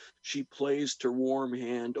hesitated. She placed her warm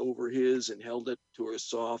hand over his and held it to her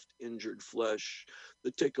soft, injured flesh.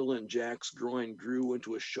 The tickle in Jack's groin grew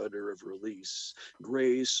into a shudder of release.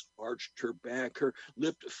 Grace arched her back. Her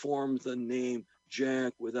lip formed the name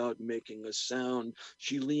Jack without making a sound.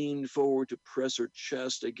 She leaned forward to press her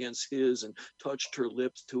chest against his and touched her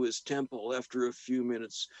lips to his temple. After a few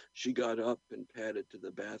minutes, she got up and padded to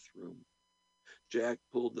the bathroom. Jack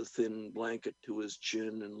pulled the thin blanket to his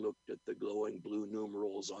chin and looked at the glowing blue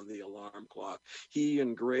numerals on the alarm clock. He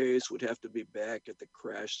and Grace would have to be back at the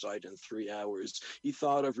crash site in 3 hours. He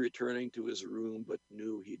thought of returning to his room, but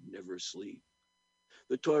knew he'd never sleep.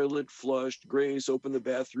 The toilet flushed. Grace opened the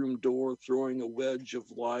bathroom door, throwing a wedge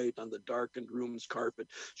of light on the darkened room's carpet.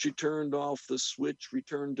 She turned off the switch,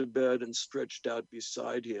 returned to bed, and stretched out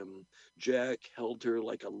beside him. Jack held her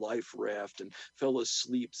like a life raft and fell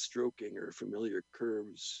asleep, stroking her familiar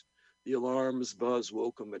curves. The alarm's buzz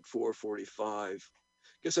woke him at 4:45.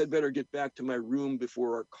 Guess I'd better get back to my room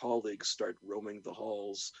before our colleagues start roaming the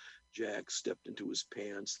halls. Jack stepped into his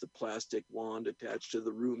pants. The plastic wand attached to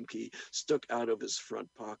the room key stuck out of his front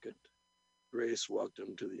pocket. Grace walked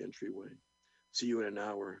him to the entryway. See you in an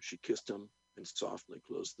hour. She kissed him and softly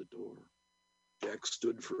closed the door. Jack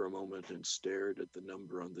stood for a moment and stared at the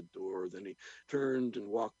number on the door. Then he turned and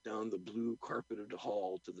walked down the blue carpeted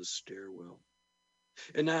hall to the stairwell.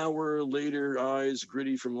 An hour later, eyes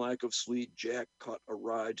gritty from lack of sleep, Jack caught a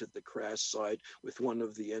ride to the crash site with one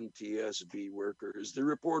of the NTSB workers. The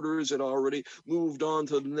reporters had already moved on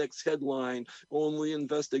to the next headline. Only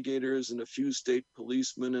investigators and a few state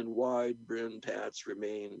policemen in wide-brimmed hats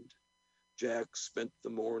remained. Jack spent the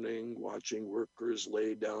morning watching workers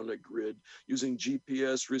lay down a grid, using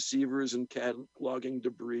GPS receivers and cataloging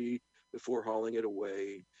debris before hauling it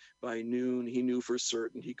away. By noon, he knew for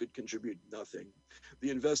certain he could contribute nothing. The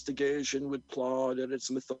investigation would plod at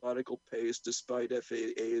its methodical pace despite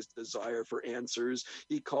FAA's desire for answers.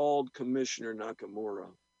 He called Commissioner Nakamura.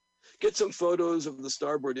 Get some photos of the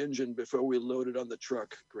starboard engine before we load it on the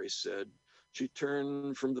truck, Grace said. She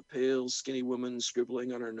turned from the pale, skinny woman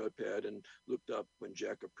scribbling on her notepad and looked up when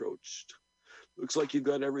Jack approached. Looks like you've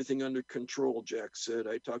got everything under control, Jack said.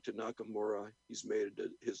 I talked to Nakamura. He's made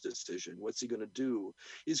his decision. What's he going to do?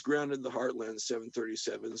 He's grounded the Heartland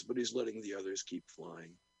 737s, but he's letting the others keep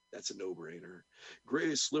flying. That's a no-brainer.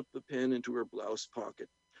 Grace slipped the pen into her blouse pocket.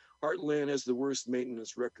 Heartland has the worst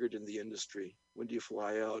maintenance record in the industry. When do you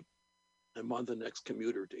fly out? I'm on the next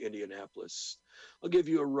commuter to Indianapolis. I'll give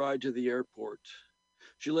you a ride to the airport.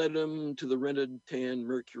 She led him to the rented tan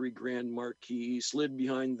Mercury Grand Marquis, slid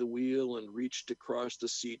behind the wheel, and reached across the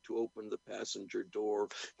seat to open the passenger door.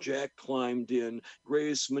 Jack climbed in.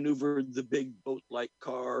 Grace maneuvered the big boat-like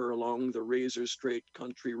car along the razor-straight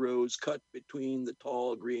country roads cut between the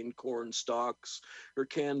tall green corn stalks. Her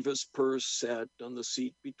canvas purse sat on the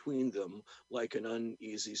seat between them like an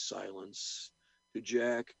uneasy silence. To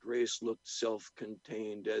Jack, Grace looked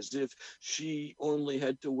self-contained, as if she only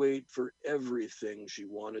had to wait for everything she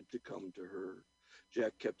wanted to come to her.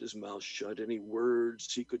 Jack kept his mouth shut. Any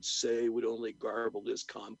words he could say would only garble his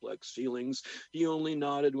complex feelings. He only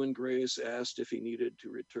nodded when Grace asked if he needed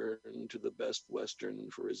to return to the Best Western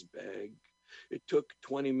for his bag. It took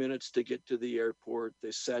 20 minutes to get to the airport.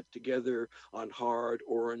 They sat together on hard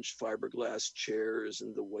orange fiberglass chairs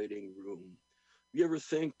in the waiting room. You ever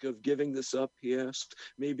think of giving this up, he asked?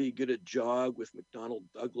 Maybe get a job with McDonnell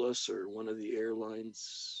Douglas or one of the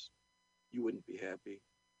airlines? You wouldn't be happy.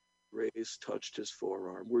 Grace touched his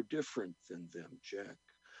forearm. We're different than them, Jack.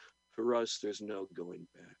 For us, there's no going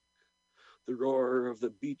back. The roar of the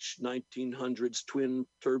Beech 1900s twin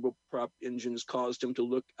turboprop engines caused him to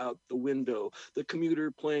look out the window. The commuter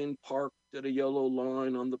plane parked at a yellow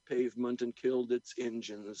line on the pavement and killed its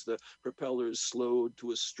engines. The propellers slowed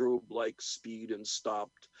to a strobe-like speed and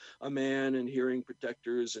stopped. A man in hearing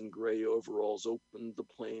protectors and gray overalls opened the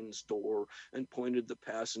plane's door and pointed the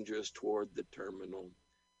passengers toward the terminal.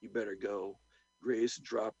 You better go. Grace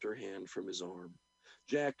dropped her hand from his arm.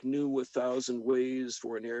 Jack knew 1,000 ways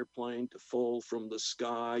for an airplane to fall from the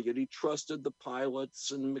sky, yet he trusted the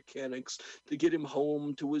pilots and mechanics to get him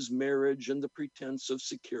home to his marriage and the pretense of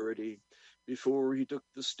security. Before he took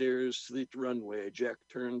the stairs to the runway, Jack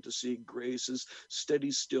turned to see Grace's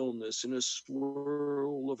steady stillness in a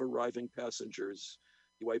swirl of arriving passengers.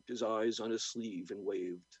 He wiped his eyes on his sleeve and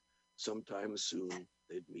waved. Sometime soon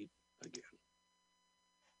they'd meet again.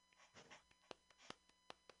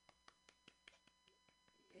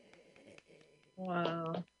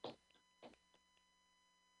 Wow.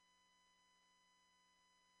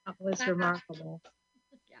 That was Wow. remarkable.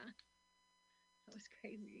 Yeah, that was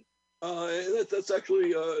crazy. That's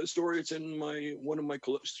actually a story. It's in one of my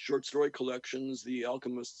short story collections. The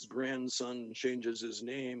Alchemist's grandson changes his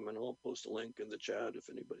name, and I'll post a link in the chat if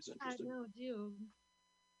anybody's I interested. know, do.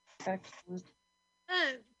 Excellent.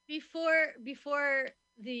 Before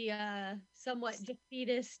the somewhat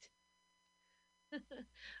defeatist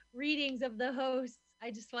readings of the hosts,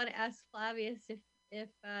 I just want to ask Flavius if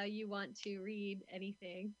you want to read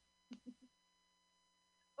anything,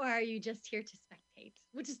 or are you just here to spectate,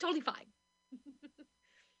 which is totally fine.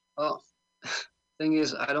 Oh, thing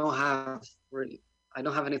is, I don't have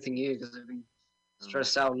anything here because I've been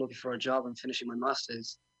stressed out looking for a job and finishing my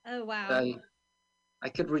masters. Oh wow, I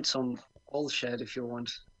could read some old shit if you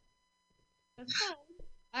want. that's fine.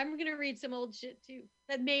 I'm gonna read some old shit too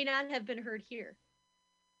that may not have been heard here.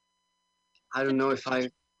 I don't know if I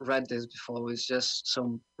read this before. It's just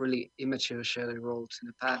some really immature shit I wrote in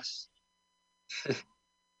the past.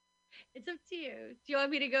 It's up to you. Do you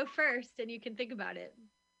want me to go first and you can think about it?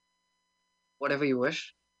 Whatever you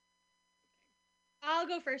wish. I'll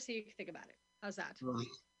go first so you can think about it. How's that? Right.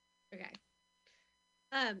 Okay.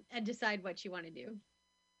 And decide what you want to do.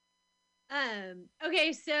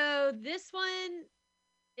 Okay, so this one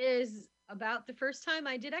is about the first time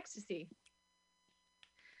I did ecstasy.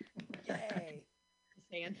 Yay. Just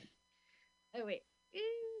saying. Oh wait. Here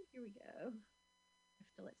we go. I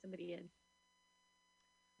have to let somebody in.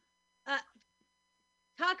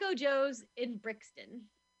 Taco Joe's in Brixton.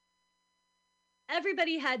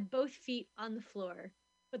 Everybody had both feet on the floor,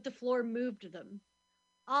 but the floor moved them.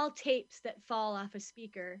 All tapes that fall off a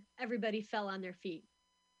speaker, everybody fell on their feet,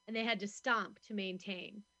 and they had to stomp to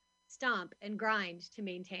maintain, stomp and grind to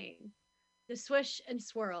maintain. The swish and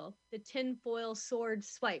swirl, the tinfoil sword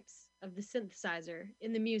swipes of the synthesizer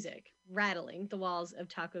in the music, rattling the walls of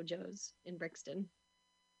Taco Joe's in Brixton.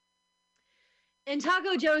 In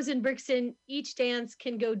Taco Joe's in Brixton, each dance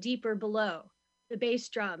can go deeper below the bass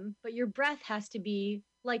drum, but your breath has to be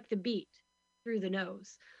like the beat, through the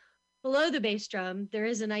nose. Below the bass drum, there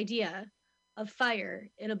is an idea, of fire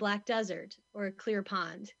in a black desert or a clear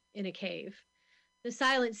pond in a cave. The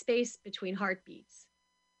silent space between heartbeats.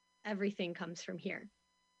 Everything comes from here.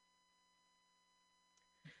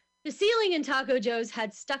 The ceiling in Taco Joe's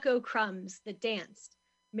had stucco crumbs that danced.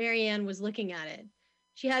 Marianne was looking at it.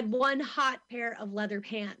 She had one hot pair of leather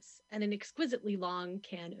pants and an exquisitely long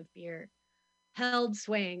can of beer, held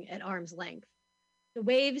swaying at arm's length. The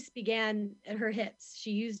waves began at her hips.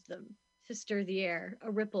 She used them to stir the air,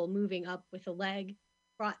 a ripple moving up with a leg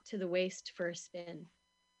brought to the waist for a spin.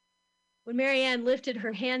 When Marianne lifted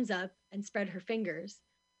her hands up and spread her fingers,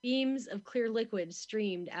 beams of clear liquid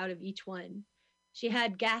streamed out of each one. She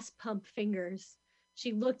had gas pump fingers.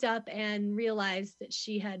 She looked up and realized that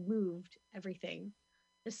she had moved everything.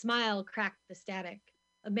 The smile cracked the static.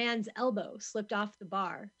 A man's elbow slipped off the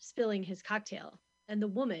bar, spilling his cocktail, and the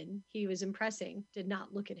woman he was impressing did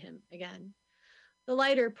not look at him again. The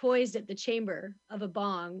lighter poised at the chamber of a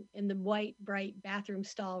bong in the white, bright bathroom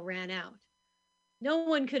stall ran out. No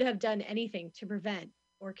one could have done anything to prevent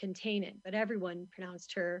or contain it, but everyone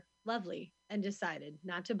pronounced her lovely and decided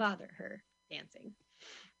not to bother her dancing.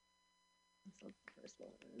 That's the first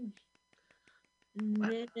one.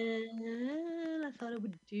 And then I thought I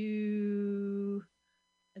would do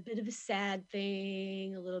a bit of a sad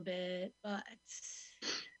thing, a little bit, but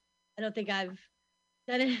I don't think I've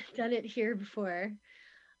done it here before.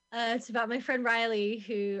 It's about my friend Riley,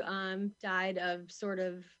 who died of sort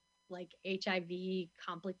of like HIV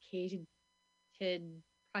complicated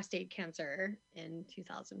prostate cancer in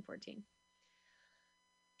 2014.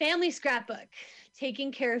 Family scrapbook,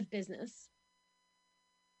 taking care of business.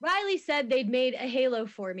 Riley said they'd made a halo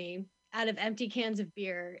for me out of empty cans of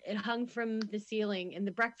beer. It hung from the ceiling in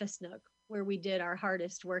the breakfast nook where we did our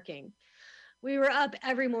hardest working. We were up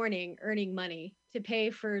every morning earning money to pay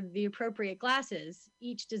for the appropriate glasses,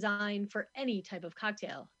 each designed for any type of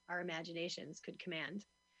cocktail our imaginations could command.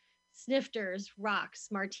 Snifters, rocks,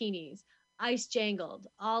 martinis, ice jangled,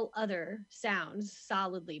 all other sounds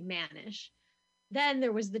solidly mannish. Then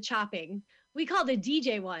there was the chopping. We called a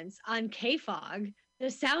DJ once on K-Fog, the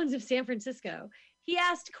sounds of San Francisco. He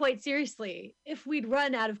asked quite seriously if we'd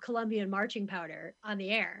run out of Colombian marching powder on the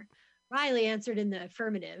air. Riley answered in the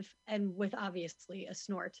affirmative, and with obviously a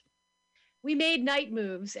snort. We made night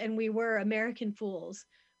moves, and we were American fools.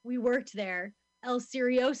 We worked there, El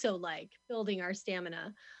Serioso-like, building our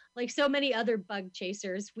stamina. Like so many other bug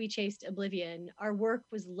chasers, we chased oblivion. Our work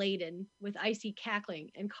was laden with icy cackling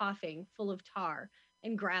and coughing full of tar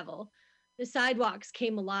and gravel. The sidewalks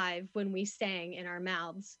came alive when we sang in our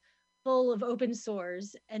mouths, full of open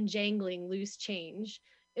sores and jangling loose change.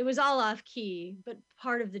 It was all off key, but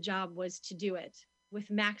part of the job was to do it with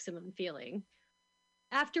maximum feeling.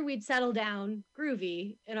 After we'd settled down,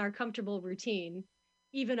 groovy, in our comfortable routine,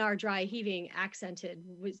 even our dry heaving accented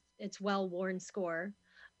with its well-worn score,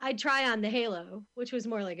 I'd try on the halo, which was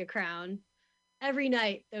more like a crown. Every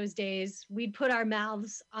night those days, we'd put our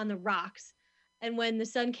mouths on the rocks, and when the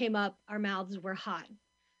sun came up, our mouths were hot.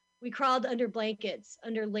 We crawled under blankets,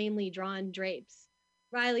 under lamely drawn drapes.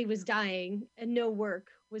 Riley was dying, and no work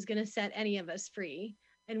was going to set any of us free,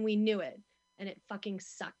 and we knew it, and it fucking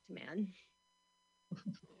sucked, man.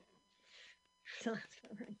 So that's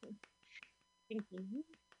what we're doing. Thank you.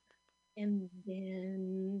 And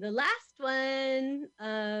then the last one,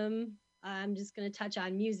 I'm just going to touch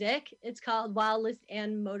on music. It's called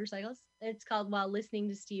and motorcycles. It's called While Listening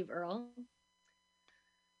to Steve Earle.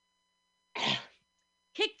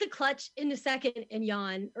 Kick the clutch into second and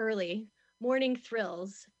yawn early. Morning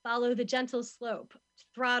thrills. Follow the gentle slope.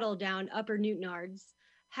 Throttle down upper Newtonards.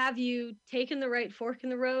 Have you taken the right fork in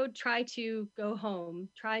the road? Try to go home.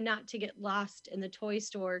 Try not to get lost in the toy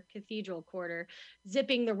store cathedral quarter,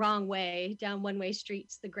 zipping the wrong way down one-way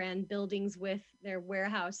streets, the grand buildings with their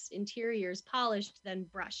warehouse interiors polished, then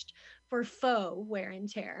brushed for faux wear and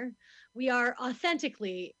tear. We are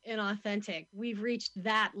authentically inauthentic. We've reached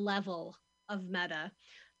that level of meta.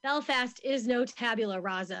 Belfast is no tabula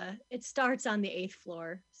rasa. It starts on the 8th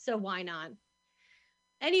floor, so why not?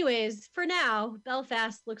 Anyways, for now,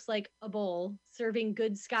 Belfast looks like a bowl serving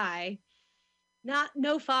good sky.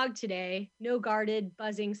 No fog today, no guarded,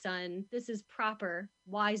 buzzing sun. This is proper,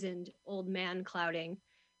 wizened old man clouding.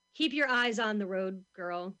 Keep your eyes on the road,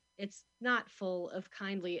 girl. It's not full of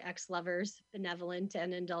kindly ex-lovers, benevolent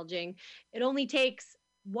and indulging. It only takes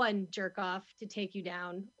one jerk off to take you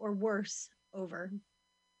down, or worse, over.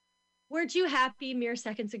 Weren't you happy mere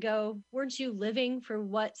seconds ago? Weren't you living for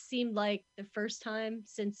what seemed like the first time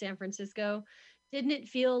since San Francisco? Didn't it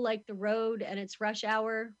feel like the road and its rush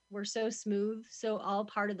hour were so smooth, so all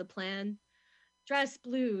part of the plan? Dress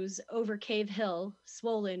blues over Cave Hill,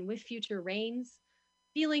 swollen with future rains?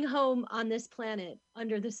 Feeling home on this planet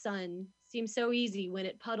under the sun seems so easy when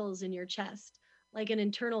it puddles in your chest, like an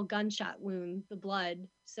internal gunshot wound, the blood,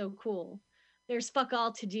 so cool. There's fuck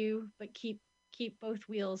all to do but keep both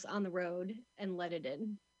wheels on the road and let it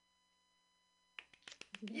in.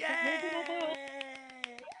 Yay!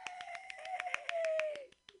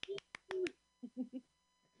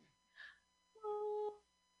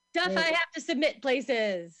 Stuff I have to submit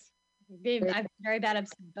places. I've been very bad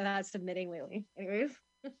about submitting lately. Anyways.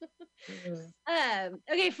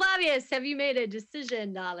 Okay, Flavius, have you made a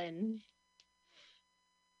decision, darling?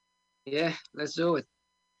 Yeah, let's do it.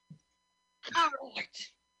 All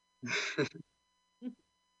right.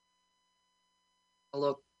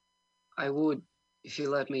 Look, I would if you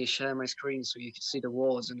let me share my screen so you could see the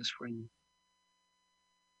words on the screen.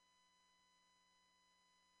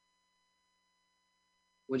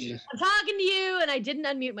 Would you? I'm talking to you and I didn't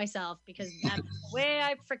unmute myself because that's the way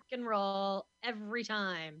I freaking roll every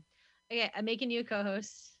time. Okay, I'm making you a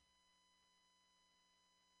co-host.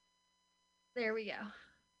 There we go.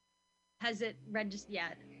 Has it registered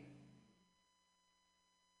yet?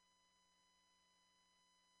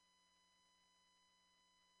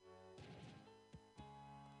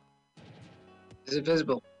 Is it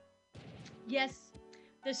visible? Yes.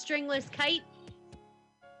 The stringless kite.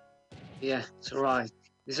 Yeah, it's alright.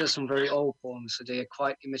 These are some very old poems, so they are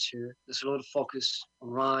quite immature. There's a lot of focus on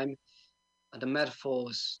rhyme, and the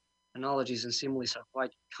metaphors, analogies, and similes are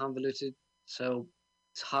quite convoluted, so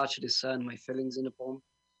it's hard to discern my feelings in the poem.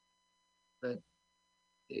 But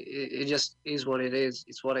it just is what it is.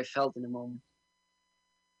 It's what I felt in the moment.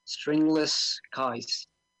 Stringless kites.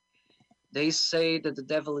 They say that the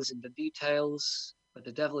devil is in the details, but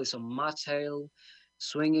the devil is on my tail,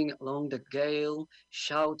 swinging along the gale,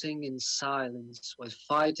 shouting in silence while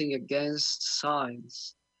fighting against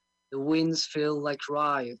science. The winds feel like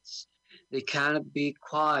riots. They cannot be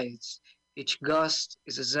quiet. Each gust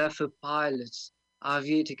is a Zephyr pilot,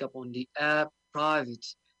 aviating upon the air private,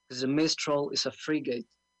 because the Mistral is a frigate,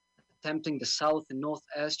 attempting the south and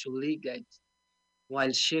northeast to ligate,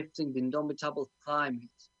 while shifting the indomitable climate.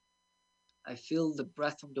 I feel the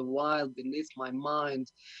breath of the wild beneath my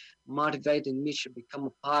mind, motivating me to become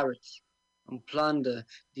a pirate and plunder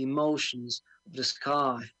the emotions of the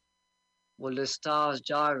sky, while the stars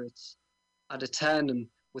gyrate at a tandem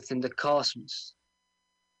within the cosmos,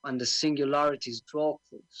 and the singularities draw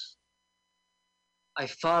close. I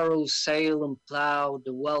furrow, sail, and plow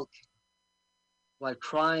the welkin, while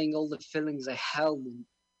crying all the feelings I held in,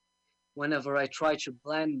 whenever I try to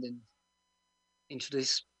blend in into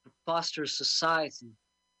this preposterous society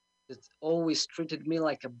that always treated me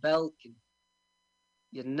like a Belkin.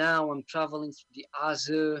 Yet now I'm traveling through the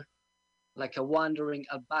azure like a wandering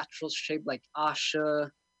albatross shaped like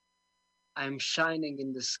Usher. I am shining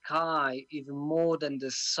in the sky even more than the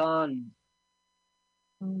sun,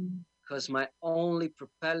 because my only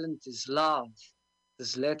propellant is love.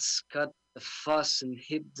 Thus let's cut the fuss and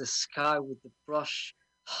hit the sky with the brush.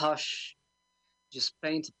 Hush, just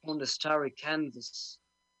paint upon the starry canvas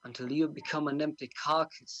until you become an empty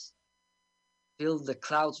carcass. Fill the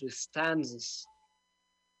clouds with stanzas.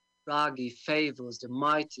 Raggy favors the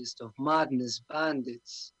mightiest of madness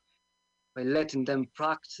bandits by letting them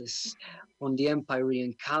practice on the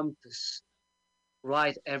Empyrean campus.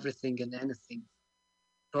 Write everything and anything.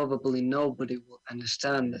 Probably nobody will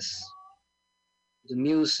understand us. The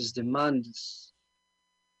muses demand us.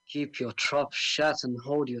 Keep your trap shut and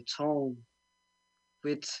hold your tongue.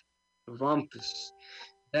 Quit the rumpus.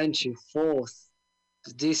 Venture forth.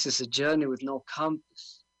 This is a journey with no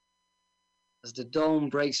compass. As the dawn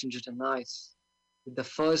breaks into the night, with the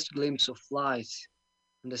first glimpse of light,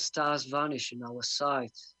 and the stars vanish in our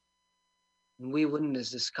sight, and we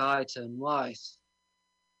witness the sky turn white,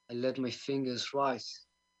 I let my fingers write,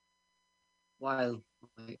 while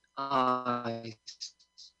my eyes,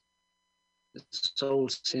 the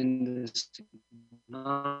soul's in this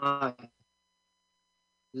night,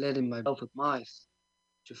 letting my velvet might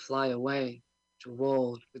to fly away to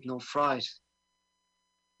world with no fright,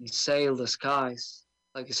 and sail the skies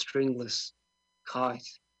like a stringless kite.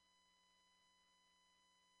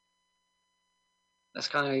 That's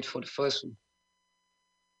kind of it for the first one.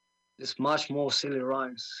 There's much more silly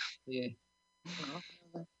rhymes. Yeah.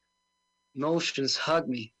 Emotions hug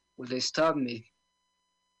me, will they stab me?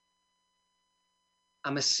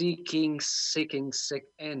 I'm a seeking, sick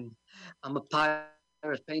in. I'm a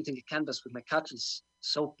pirate painting a canvas with my cutlass,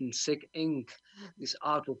 soaked in sick ink. This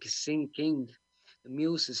artwork is sinking. The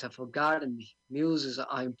muses have forgotten me. Muses,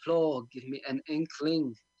 I implore, give me an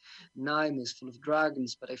inkling. Nightmares full of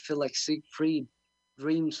dragons, but I feel like Siegfried,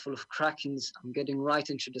 Dreams full of crackings, I'm getting right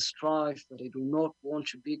into the strife, but I do not want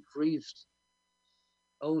to be grieved.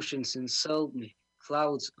 Oceans insult me,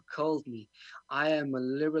 clouds occult me. I am a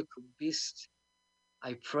lyrical beast.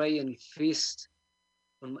 I pray and feast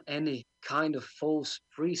from any kind of false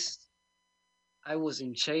priest. I was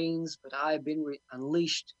in chains, but I have been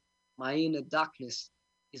unleashed. My inner darkness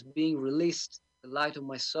is being released. The light of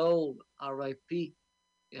my soul, R.I.P.,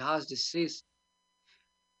 it has deceased.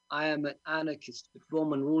 I am an anarchist, but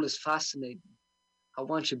Roman rulers fascinate me. I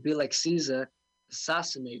want to be like Caesar,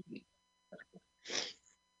 assassinate me.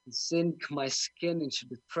 And sink my skin into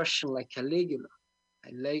depression like Caligula.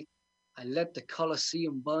 I let the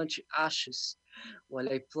Colosseum burn to ashes while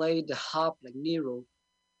I played the harp like Nero.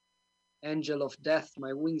 Angel of death,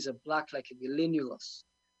 my wings are black like a Gallinulos.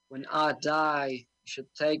 When I die, you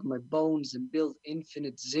should take my bones and build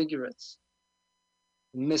infinite ziggurats.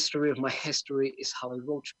 The mystery of my history is how I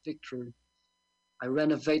wrote victory. I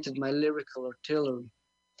renovated my lyrical artillery.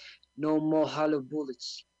 No more hollow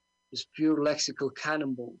bullets, just pure lexical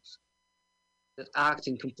cannonballs that act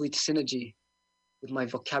in complete synergy with my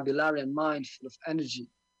vocabulary and mind full of energy.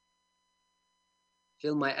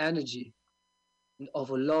 Fill my energy and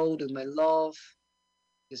overload with my love,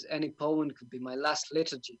 because any poem could be my last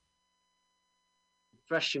liturgy.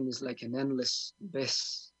 Depression is like an endless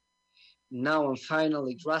abyss. Now I'm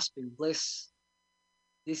finally grasping bliss.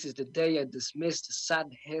 This is the day I dismiss the sad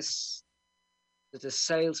hiss that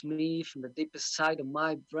assails me from the deepest side of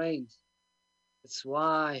my brain. That's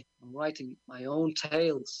why I'm writing my own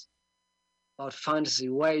tales about fantasy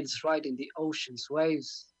waves riding the ocean's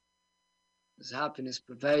waves. As happiness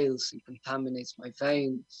prevails and contaminates my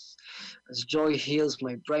veins, as joy heals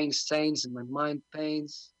my brain stains and my mind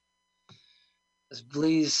pains, as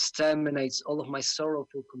bliss terminates all of my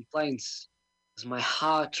sorrowful complaints, as my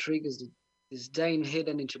heart triggers the disdain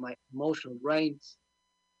hidden into my emotional brains.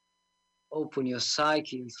 Open your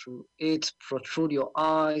psyche and through it protrude your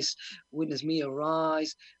eyes, witness me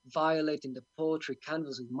arise, violating the poetry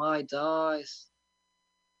canvas with my dyes.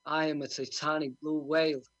 I am a titanic blue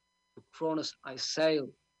whale, to Cronus I sail,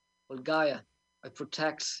 while Gaia I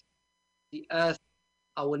protect, the earth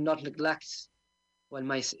I will not neglect, while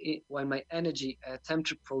my energy I attempt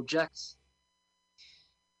to project.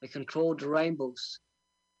 I control the rainbows,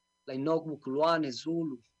 like Nogmu Kulwane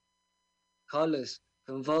Zulu, colors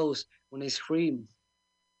convulse when I scream,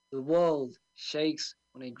 the world shakes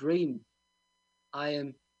when I dream. I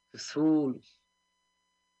am Cthulhu.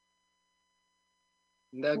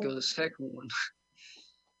 And there goes the second one.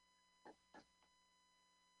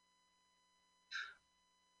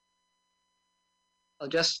 I'll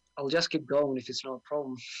just keep going if it's not a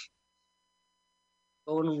problem.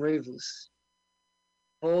 Golden rivers.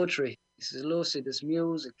 Poetry is as lucid as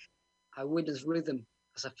music. I witness rhythm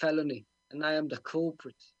as a felony, and I am the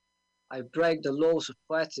culprit. I break the laws of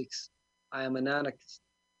poetics. I am an anarchist.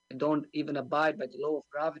 I don't even abide by the law of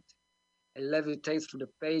gravity. I levitate through the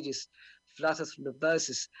pages, flutter through the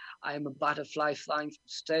verses. I am a butterfly flying through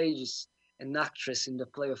stages, an actress in the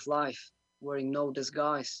play of life, wearing no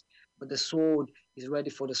disguise. But the sword is ready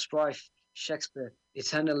for the strife. Shakespeare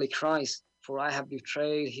eternally cries, for I have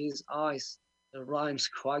betrayed his eyes. The rhymes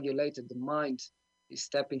coagulated the mind. He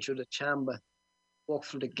stepped into the chamber, walked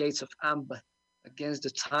through the gates of amber, against the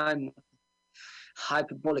time.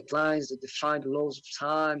 Hyperbolic lines that define the laws of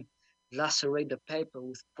time, lacerate the paper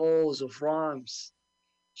with balls of rhymes,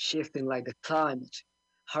 shifting like the climate.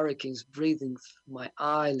 Hurricanes breathing through my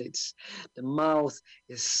eyelids. The mouth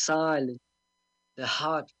is silent. The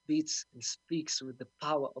heart beats and speaks with the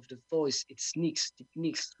power of the voice. It sneaks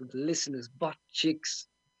through the listener's butt cheeks.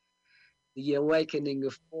 The awakening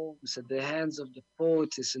of forms at the hands of the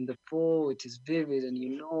poetess, and the poet is vivid and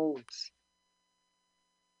you know it.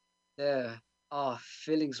 There are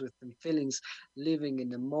feelings within feelings, living in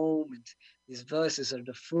the moment. These verses are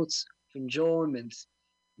the fruits of enjoyment.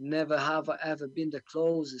 Never have I ever been the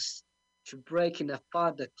closest to breaking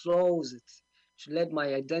apart the closet, to let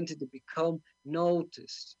my identity become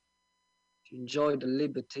noticed, to enjoy the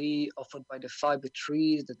liberty offered by the fiber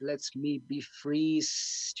trees that lets me be free,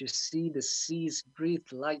 to see the seas breathe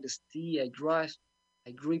like the sea I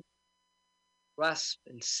grip, grasp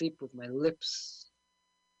and sip with my lips.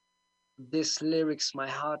 These lyrics my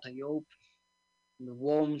heart I open, in the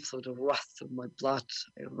warmth of the wrath of my blood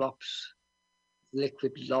erupts,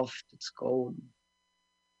 liquid love that's golden.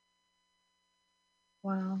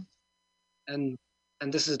 Wow. And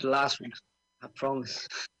this is the last one, I promise.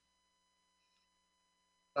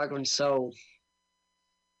 Vagrant soul,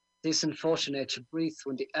 tis unfortunate to breathe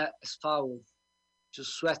when the air is foul, to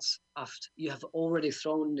sweat after you have already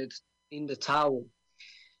thrown it in the towel,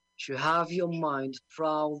 You have your mind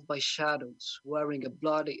prowled by shadows, wearing a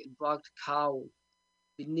bloody and rugged cowl,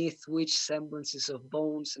 beneath which semblances of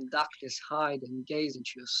bones and darkness hide and gaze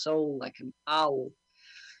into your soul like an owl.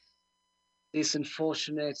 This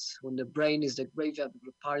unfortunate when the brain is the graveyard of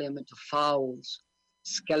the parliament of fowls.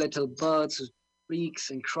 Skeletal birds whose beaks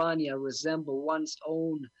and crania resemble one's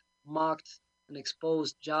own, marked and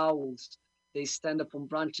exposed jowls. They stand upon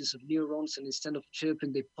branches of neurons, and instead of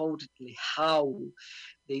chirping, they potently howl.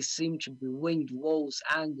 They seem to be winged wolves,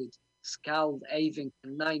 angered, scowled, aving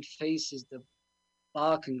canine faces that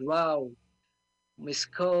bark and growl. My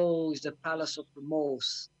skull is the palace of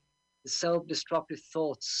remorse. The self-destructive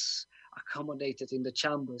thoughts accommodated in the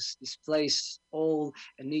chambers displace all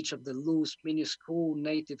and each of the loose, minuscule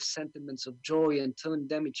native sentiments of joy and turn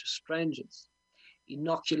them into strangers.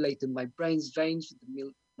 Inoculated my brain's veins with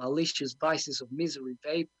the malicious vices of misery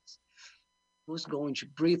vapors. Who's going to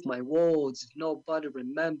breathe my words if nobody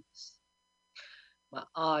remembers? My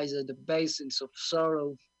eyes are the basins of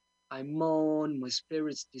sorrow. I mourn my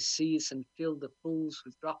spirit's disease and fill the pools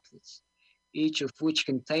with droplets, each of which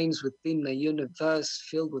contains within a universe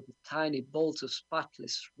filled with the tiny bolts of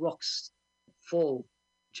spotless rocks that fall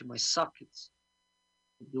into my sockets.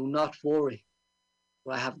 Do not worry,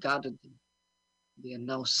 for I have gathered them. They are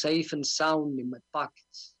now safe and sound in my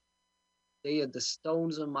pockets. They are the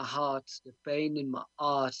stones on my heart, the pain in my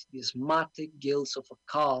art, the asthmatic gills of a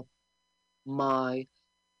carp, my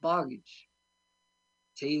baggage.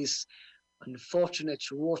 It is unfortunate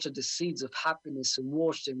to water the seeds of happiness and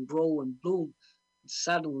watch them grow and bloom. And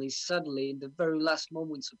suddenly, in the very last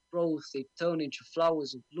moments of growth, they turn into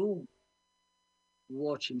flowers of bloom.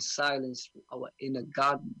 Watch in silence through our inner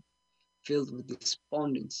garden, filled with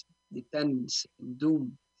despondency, dependency, and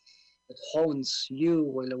doom, that haunts you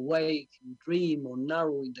while awake and dream or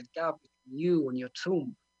narrow in the gap between you and your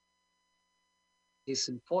tomb. It is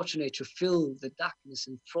unfortunate to feel the darkness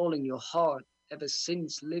enthralling your heart ever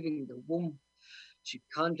since leaving the womb. To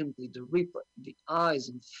contemplate the reaper in the eyes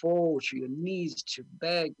and fall to your knees to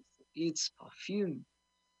beg for its perfume.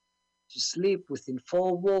 To sleep within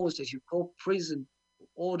four walls that you call prison,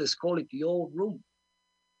 or others call it your room.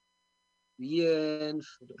 To yearn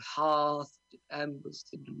for the hearth, the embers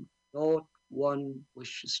that not one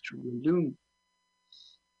wishes to illume.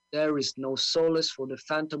 There is no solace for the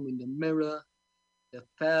phantom in the mirror. The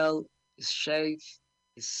pearl is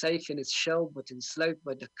safe in its shell, but enslaved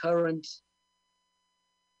by the current,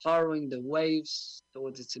 furrowing the waves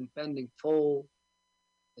towards its impending fall.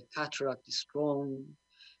 The cataract is strong,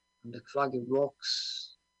 and the craggy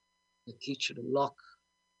rocks, the key to the lock,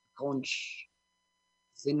 the conch,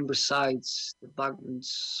 within resides the vagrant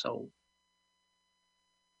soul.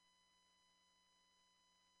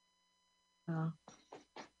 Oh.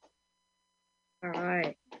 All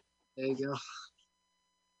right. There you go.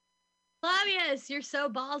 Flavius, you're so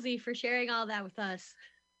ballsy for sharing all that with us.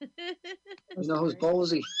 You know who's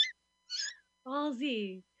ballsy?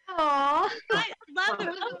 Ballsy. Aww. I love it.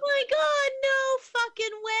 Oh my god, no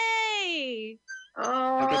fucking way.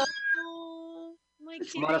 Oh. Oh, my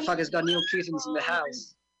This kitty. motherfucker's got new kittens in the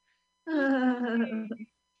house. Okay,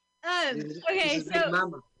 this is so Big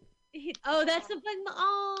Mama. oh, that's the big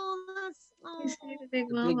that's He's oh. the big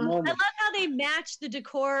The Big mama. I Mama. love how they match the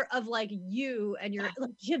decor of like you and your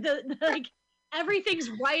like everything's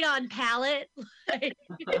right on palette. Like,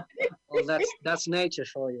 Oh, that's nature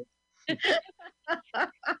for you.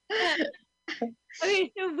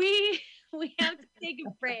 okay, so we have to take a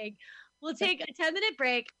break. We'll take a 10-minute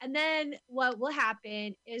break, and then what will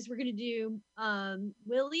happen is we're gonna do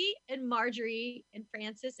Willie and Marjorie and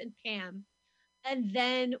Francis and Pam, and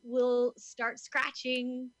then we'll start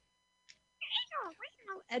scratching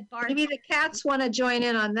at Bart. Maybe the cats want to join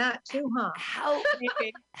in on that too, huh?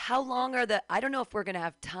 How long are I don't know if we're gonna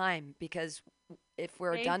have time, because if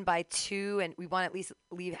we're Okay. done by 2 and we want to at least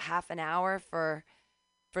leave half an hour for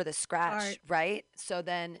the scratch, Art. right? So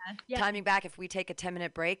then Yeah. timing back, if we take a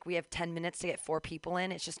 10-minute break, we have 10 minutes to get 4 people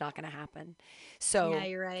in. It's just not gonna happen. So Yeah,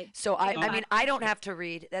 you're right. so Take I a mean, I don't have to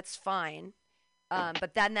read. That's fine.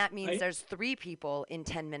 But then that means I- there's 3 people in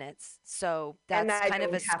 10 minutes. So And that's I kind of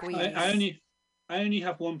a don't have to. squeeze. I only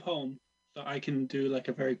have one poem, so I can do like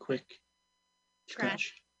a very quick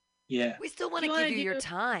scratch. Yeah. We still want You to wanna give you your do-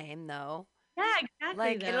 time, though. Yeah, exactly.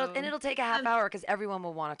 Like it'll take a half Um, hour because everyone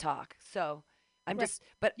will want to talk. So I'm Right. just,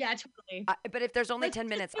 but Yeah, totally. but if there's only Let's 10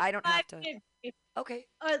 just minutes, do I don't have to. 5-minute break. Okay.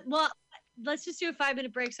 Well, let's just do a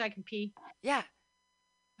 5-minute break so I can pee. Yeah.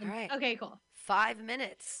 All right. Okay, cool. 5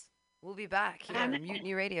 minutes. We'll be back here on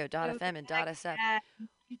MutinyRadio.fm and .sf.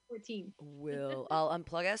 14. I'll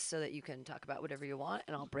unplug us so that you can talk about whatever you want,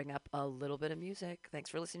 and I'll bring up a little bit of music. Thanks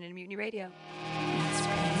for listening to Mutiny Radio.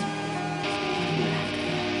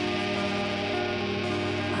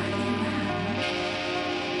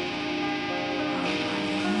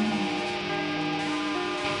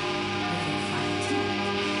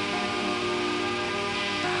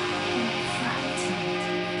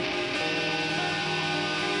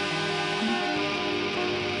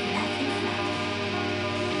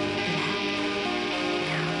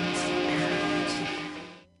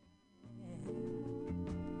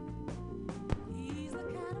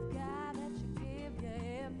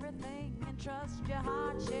 Trust your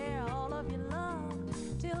heart, share all of your love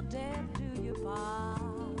till death do you part.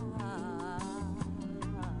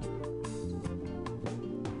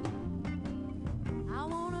 I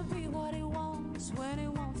wanna be what he wants when he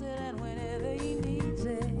wants it and whenever he needs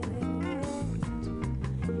it.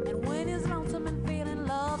 And when he's lonesome and feeling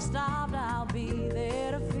love starved, I'll be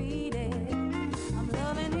there to feed it. I'm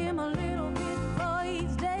loving him a little bit for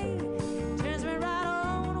each day. Turns me right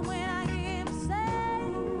on when I hear him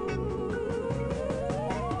say,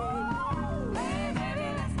 hey, baby,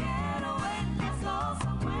 let's get away, let's go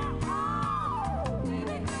somewhere. Oh,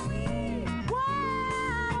 baby, can we? Why,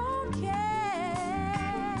 I don't care.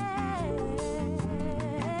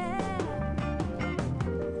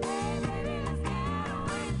 Hey, baby, let's get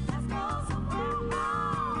away, let's go somewhere.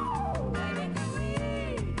 Oh, baby, can we?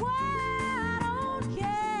 Why, I don't care.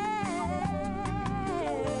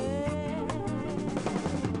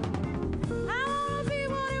 I wanna be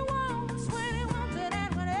what he wants when he wants it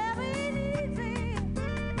and whenever he needs it.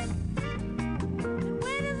 And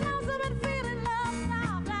when he's lonesome and feeling love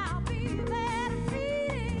starved, I'll be there to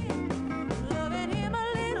feed him. Loving him a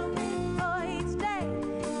little bit for each day.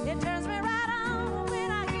 It turns me right on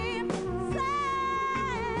when I hear him say,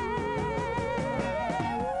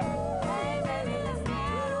 hey, baby, let's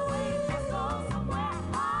get away, let's go somewhere.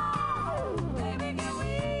 Oh, baby, can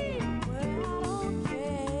we? Well, I don't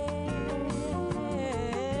care.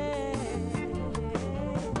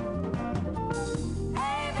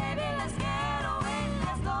 Hey, baby, let's get away,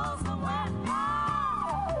 let's go somewhere.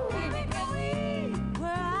 Oh, baby, can we?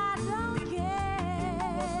 Well, I don't care.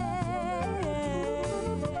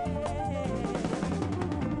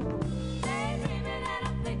 Daydreaming and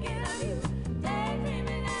I'm thinking of you.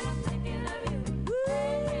 Daydreaming and I'm thinking of you.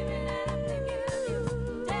 Daydreaming and I'm thinking of you.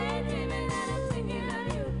 Daydreaming and I'm thinking of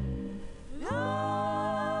you.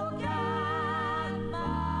 Look at my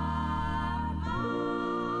mind,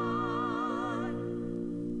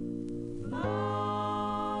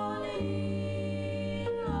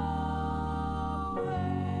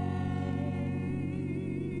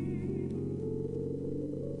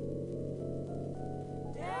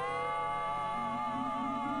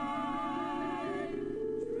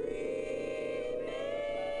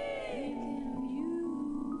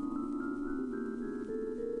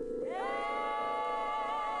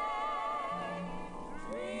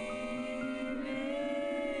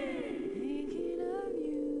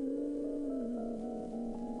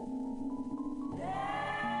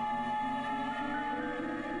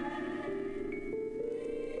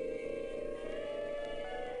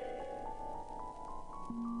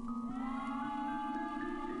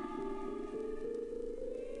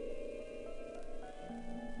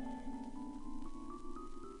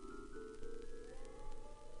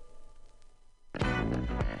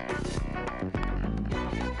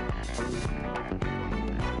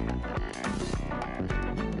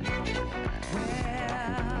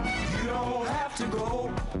 You don't have to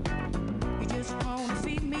go. you just wanna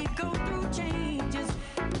see me go through changes.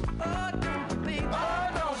 Oh, don't you, baby? Oh,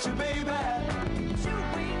 don't you, baby?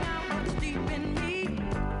 Shooting out what's deep in me.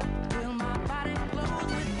 Fill my body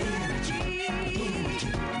clothes with energy.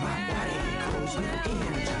 My body glows with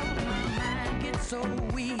energy. My mind gets so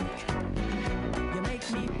weak. You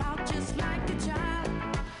make me pout just like a child.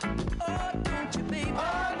 Oh, don't you, baby?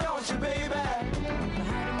 Oh, don't you, baby? The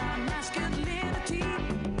height of my masculinity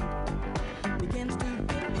begins to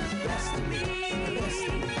get the best of me.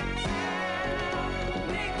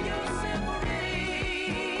 Make yourself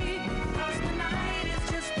ready, 'cause the night is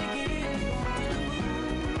just beginning. Going to the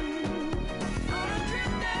moon on a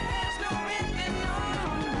trip that has no ending. No,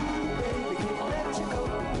 Baby, can't let you go.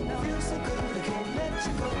 Feels so good, I can't let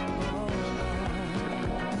you go.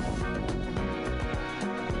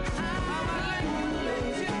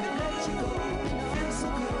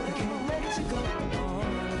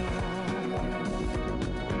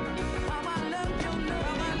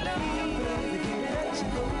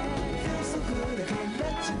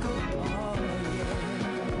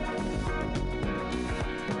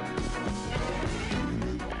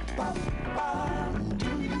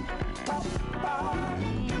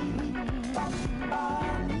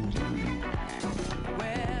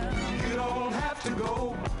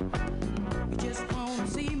 go. You just wanna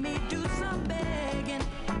see me do some begging.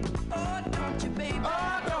 Oh, don't you, baby?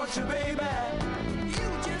 Oh, don't you, baby? You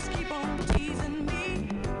just keep on teasing me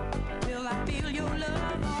till I feel your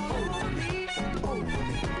love all over me. Over me.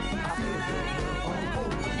 I feel your love all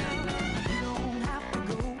over me. You don't have to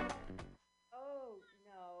go. Oh,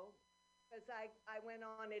 no, because I went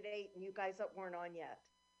on at 8 and you guys weren't on yet.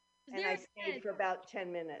 'Cause And they're I stayed ahead. for about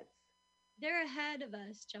 10 minutes. They're ahead of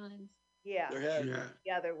us, John. Yeah, They're ahead. Yeah.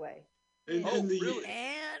 the other way. In, Oh, in the really?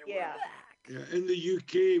 And Yeah. we're back. yeah, in the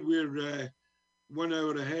UK, we're 1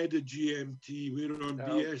 hour ahead of GMT. We're on Oh.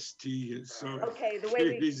 BST. It's sort of Okay, the way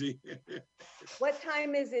we, crazy. what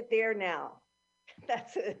time is it there now?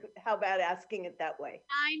 That's how about asking it that way?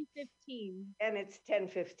 9:15. And it's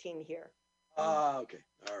 10:15 here. Ah, okay.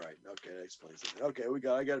 All right. Okay, that explains it. Okay,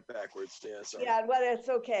 I got it backwards. Yeah, sorry. Yeah, well, it's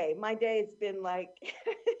okay. My day's been like,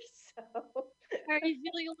 so. Are you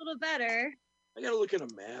feeling a little better? I gotta look at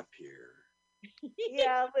a map here.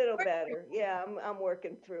 Yeah, a little better. Yeah, I'm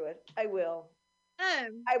working through it. I will.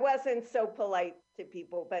 I wasn't so polite to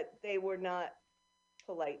people, but they were not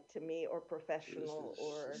polite to me or professional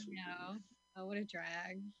or, No. Oh, what a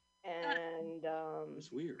drag. and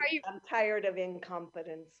It's weird. Are you? I'm tired of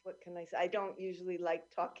incompetence. What can I say? I don't usually like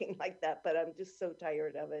talking like that, but I'm just so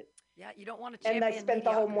tired of it. Yeah, you don't want to And champion I spent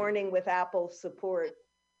the whole mediocrity. morning with Apple support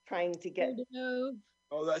trying to get, No.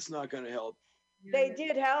 Oh, that's not gonna help. they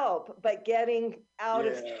did help, but getting out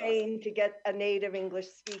of Yeah. Spain to get a native English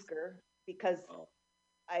speaker, because Oh.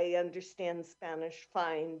 I understand Spanish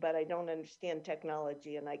fine, but I don't understand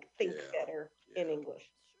technology and I think Yeah, better in yeah.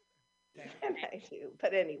 English than I do.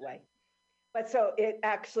 But anyway, but so it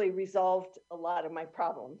actually resolved a lot of my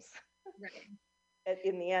problems. Right.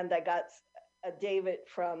 In the end, I got a David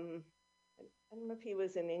from, I don't know if he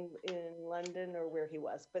was in London or where he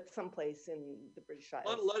was, but someplace in the British A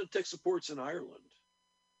Isles. lot of tech supports in Ireland.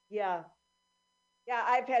 Yeah. Yeah,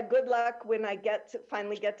 I've had good luck when I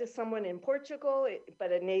finally get to someone in Portugal,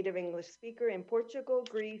 but a native English speaker in Portugal,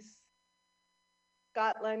 Greece,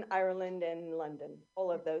 Scotland, Ireland, and London.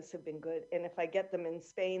 All of those have been good. And if I get them in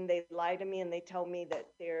Spain, they lie to me and they tell me that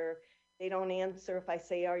they don't answer if I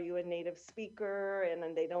say, are you a native speaker? And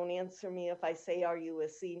then they don't answer me if I say, are you a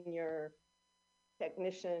senior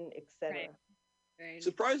technician, etc. Right.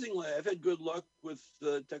 Surprisingly, I've had good luck with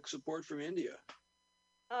tech support from India.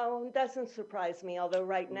 Oh, it doesn't surprise me, although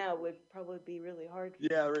right now would probably be really hard.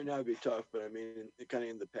 Yeah, right now it'd be tough, but I mean, kind of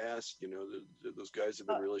in the past, those guys have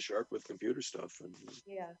been really sharp with computer stuff. And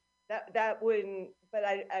Yeah, that wouldn't, but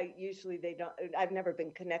I usually they don't, I've never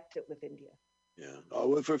been connected with India. yeah,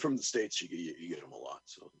 well, from the States, you get them a lot.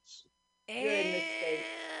 So it's You're in the States.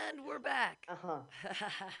 And we're back. Uh-huh.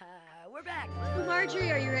 We're back. So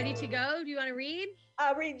Marjorie, are you ready to go? Do you want to read?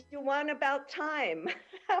 I'll read you one about time.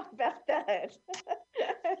 How about that?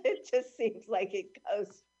 It just seems like it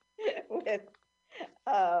goes with,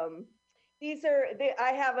 I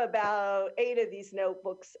have about 8 of these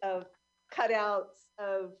notebooks of cutouts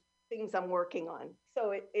of things I'm working on.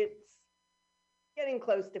 So it's getting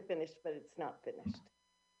close to finished, but it's not finished.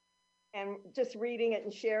 And just reading it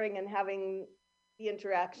and sharing and having the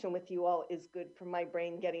interaction with you all is good for my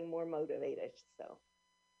brain getting more motivated. So,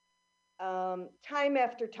 time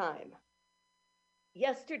after time.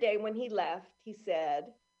 Yesterday when he left, he said,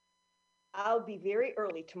 I'll be very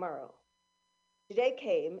early tomorrow. Today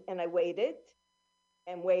came and I waited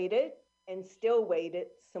and waited and still waited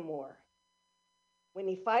some more. When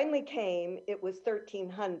he finally came, it was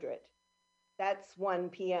 1300. That's 1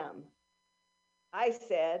 p.m. I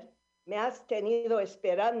said, me has tenido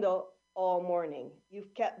esperando all morning.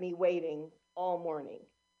 You've kept me waiting all morning.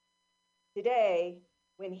 Today,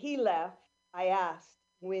 when he left, I asked,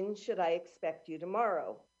 when should I expect you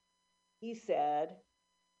tomorrow? He said,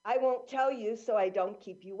 I won't tell you so I don't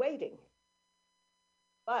keep you waiting.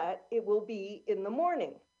 But it will be in the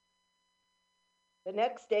morning. The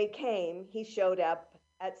next day came, he showed up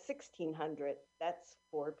at 1600. That's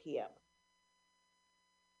 4 p.m.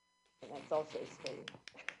 And that's also Spain.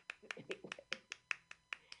 Anyway.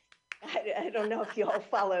 I don't know if you all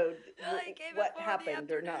followed Well, he came what at 4 in the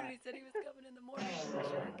happened or afternoon. not. He said he was coming in the morning.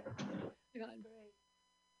 God,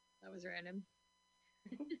 that was random.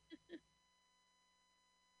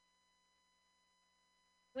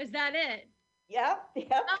 Was that it? Yep. Oh,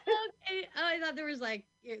 okay. Oh, I thought there was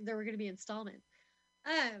there were going to be installments.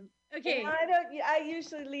 Okay. And I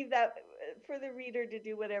usually leave that for the reader to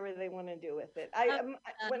do whatever they want to do with it.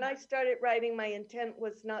 When I started writing, my intent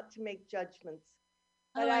was not to make judgments.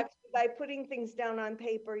 But actually, by putting things down on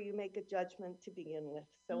paper, you make a judgment to begin with.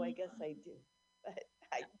 So I guess I do. But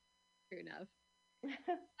True enough.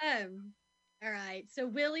 All right. So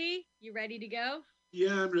Willie, you ready to go?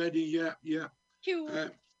 Yeah, I'm ready. Yeah, yeah. Cue. Uh,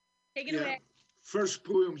 Take it yeah. away. First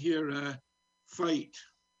poem here. Fight.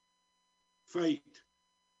 Fight.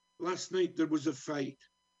 Last night there was a fight.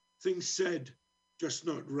 Things said, just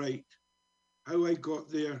not right. How I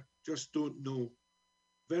got there, just don't know.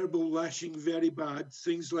 Verbal lashing very bad.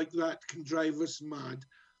 Things like that can drive us mad.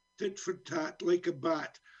 Tit for tat like a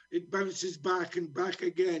bat. It bounces back and back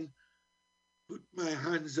again. Put my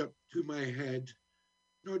hands up to my head.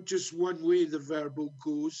 Not just one way the verbal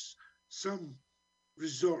goes. Some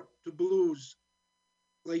resort to blows.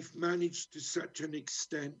 Life managed to such an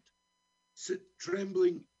extent. Sit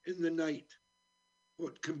trembling in the night.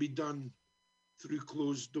 What can be done through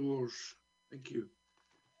closed doors? Thank you.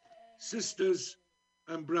 Sisters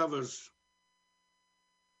and brothers.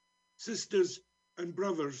 Sisters and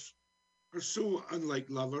brothers are so unlike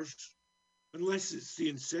lovers, unless it's the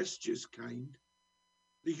incestuous kind.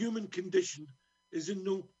 The human condition is in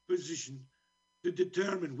no position to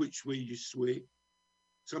determine which way you sway.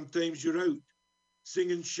 Sometimes you're out,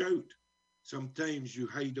 sing and shout. Sometimes you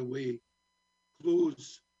hide away.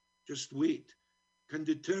 Close, just wait, can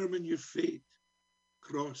determine your fate.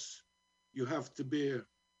 Cross, you have to bear.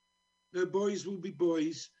 Now boys will be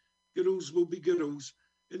boys, girls will be girls,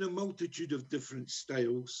 in a multitude of different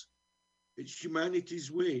styles. It's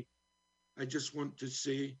humanity's way. I just want to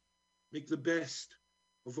say, make the best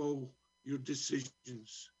of all your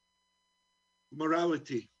decisions.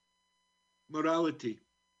 Morality. Morality.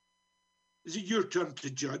 Is it your turn to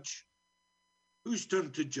judge? Whose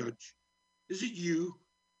turn to judge? Is it you?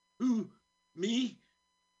 Who? Me?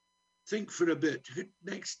 Think for a bit.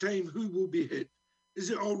 Next time, who will be hit? Is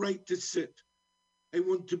it all right to sit? I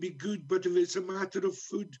want to be good, but if it's a matter of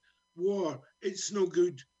food, war, it's no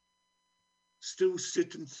good. Still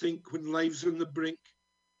sit and think when life's on the brink.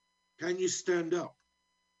 Can you stand up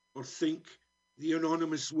or think the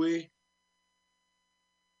anonymous way?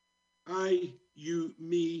 I, you,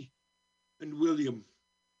 me, and William.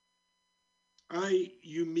 I,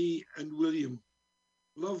 you, me, and William.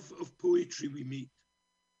 Love of poetry we meet.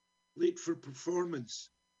 Late for performance.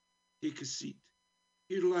 Take a seat.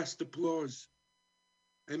 Here last applause.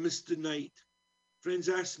 I missed the night. Friends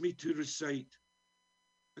asked me to recite.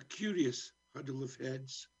 A curious huddle of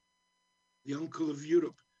heads. The uncle of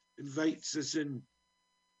Europe invites us in.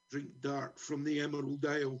 Drink dark from the Emerald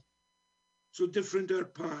Isle. So different our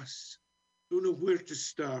pasts. Don't know where to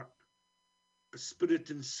start. A spirit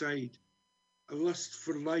inside. A lust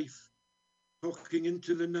for life. Talking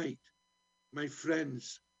into the night. My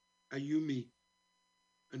friends, Ayumi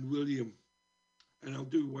and William. And I'll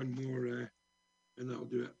do one more and I'll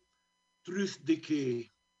do it. Truth decay.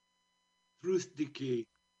 Truth decay.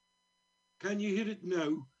 Can you hear it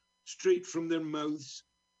now, straight from their mouths?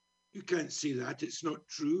 You can't say that, it's not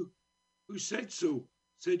true. Who said so?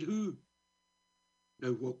 Said who? Now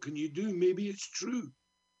what can you do? Maybe it's true.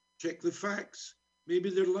 Check the facts.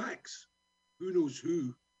 Maybe they're lax. Who knows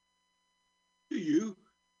who? Do you?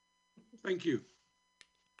 Thank you.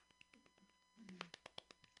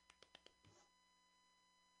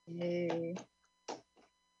 Yay.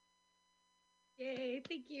 Yay,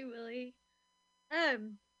 thank you, Willie.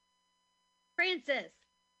 Francis,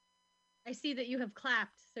 I see that you have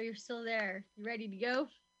clapped, so you're still there. You ready to go?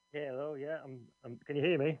 Yeah, hello, yeah. Can you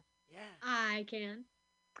hear me? Yeah. I can.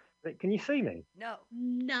 Wait, can you see me? No.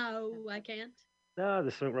 No, I can't. No,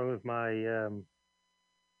 there's something wrong with my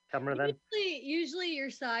camera then. Usually you're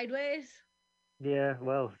sideways. Yeah,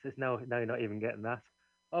 well, now you're not even getting that.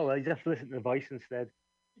 Oh, well, you just have to listen to the voice instead.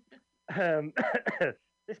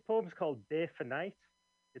 This poem's called Day for Night.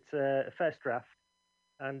 It's a first draft,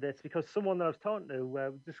 and it's because someone that I was talking to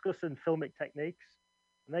was discussing filmic techniques,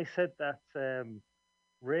 and they said that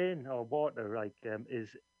rain or water is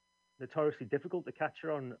notoriously difficult to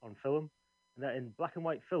capture on film, and that in black and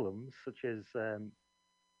white films such as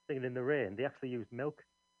Singing in the Rain, they actually use milk.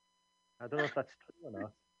 I don't know if that's true or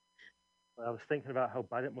not, but I was thinking about how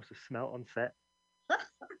bad it must have smelt on set.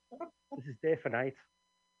 This is Day for Night.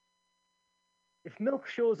 If milk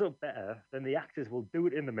shows up better, then the actors will do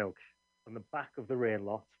it in the milk on the back of the rain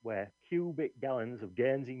lot, where cubic gallons of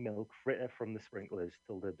Guernsey milk fritter from the sprinklers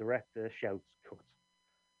till the director shouts cut.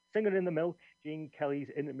 Singing in the Milk, Gene Kelly's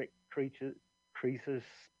intimate creases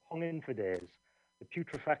ponging for days. The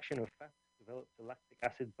putrefaction of fat develops a lactic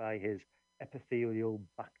acid by his epithelial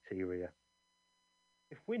bacteria.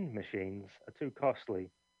 If wind machines are too costly,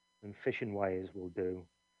 then fishing wires will do.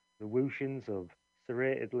 The whooshings of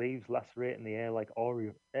serrated leaves lacerating the air like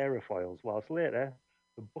aerofoils, whilst later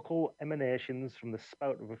the buccal emanations from the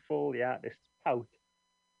spout of a Foley artist's pout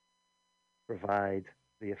provide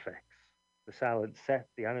the effects. the silent set,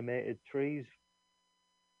 the animated trees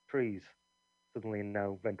suddenly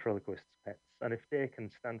now ventriloquist pets. And if day can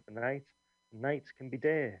stand for night, night can be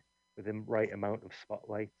day with the right amount of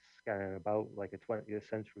spotlights scanning about like a 20th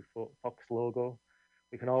Century Fox logo.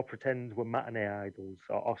 We can all pretend we're matinee idols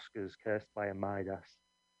or Oscars cursed by a Midas.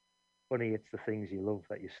 Funny, it's the things you love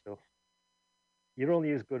that you stuff. You're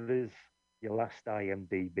only as good as your last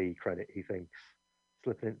IMDb credit, he thinks,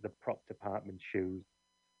 slipping into the prop department's shoes.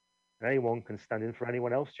 And anyone can stand in for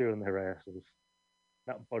anyone else during the rehearsals.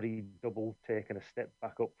 That body double taking a step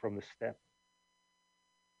back up from the step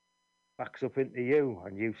backs up into you,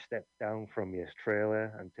 and you step down from your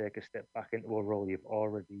trailer and take a step back into a role you've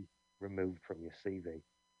already removed from your CV.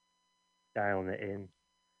 Dialing it in,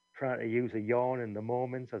 trying to use a yawn in the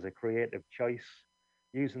moment as a creative choice,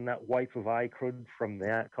 using that wipe of eye crud from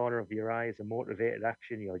the corner of your eye as a motivated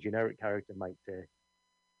action your generic character might take.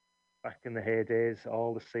 Back in the heydays,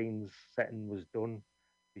 all the scenes setting was done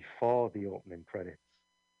before the opening credits.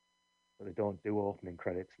 But they don't do opening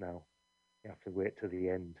credits now. You have to wait till the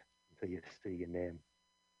end until you see your name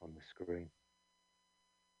on the screen.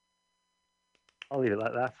 I'll leave it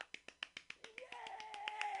like that.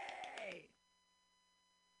 Yay!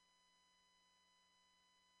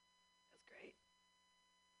 That's great.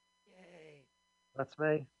 Yay. That's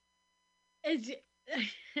me. It's,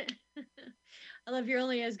 I love you're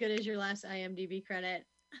only as good as your last IMDb credit.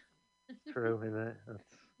 True, isn't it?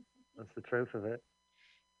 That's the truth of it.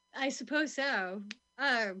 I suppose so.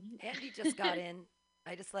 Andy just got in.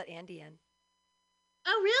 I just let Andy in.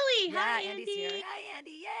 Oh, really? Yeah, Hi, Andy's Andy. here. Hi,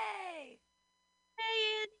 Andy. Yay! Hey,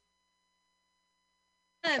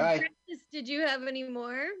 Andy. Hi. Francis, did you have any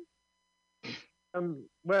more?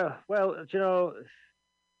 Well, do you know,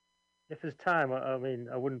 if there's time, I mean,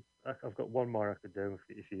 I wouldn't. I've got one more I could do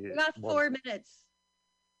if you. We got want. 4 minutes.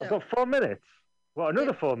 I've got 4 minutes. Well,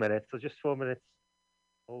 another 4 minutes, or just 4 minutes?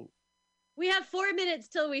 Oh, We have 4 minutes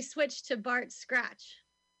till we switch to Bart's Scratch.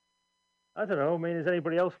 I don't know. I mean, does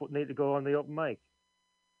anybody else need to go on the open mic?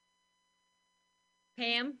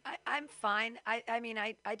 Pam? I'm fine. I mean,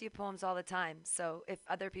 I do poems all the time. So if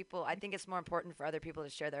other people, I think it's more important for other people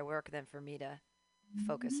to share their work than for me to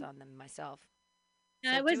focus on them myself.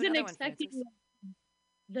 So I do wasn't another one, expecting Francis.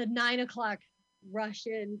 the 9 o'clock rush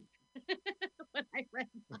in when I read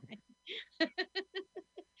mine.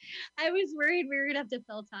 I was worried we were gonna have to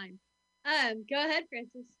fill time. Go ahead,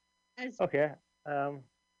 Francis. Okay.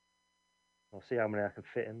 I'll see how many I can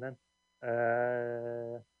fit in then.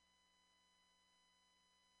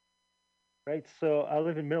 Right, so I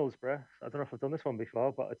live in Middlesbrough. I don't know if I've done this one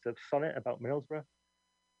before, but it's a sonnet about Middlesbrough.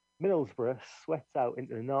 Middlesbrough sweats out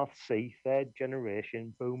into the North Sea, third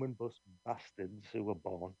generation boom and bust bastards who were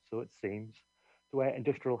born, so it seems, to wear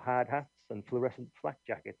industrial hard hats and fluorescent flak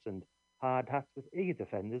jackets and hard hats with eager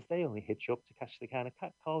defenders. They only hitch up to catch the kind of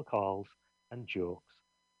catcall calls and jokes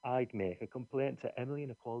I'd make a complaint to Emily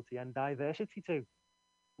in Equality and Diversity to.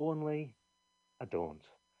 Only I don't.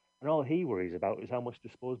 And all he worries about is how much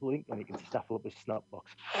disposable ink he can snaffle up his snot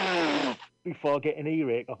box before getting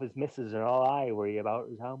earache off his missus, and all I worry about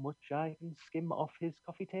is how much I can skim off his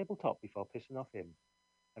coffee tabletop before pissing off him.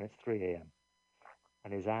 And it's 3 a.m.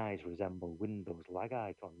 and his eyes resemble Windows lag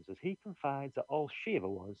icons as he confides that all she ever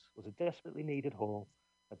was a desperately needed hole,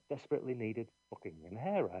 a desperately needed fucking, and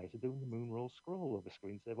her eyes are doing the moon roll scroll over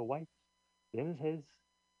screensaver wipes, same as his,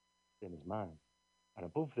 same as mine. And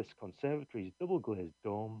above this conservatory's double-glazed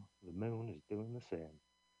dome, the moon is doing the same.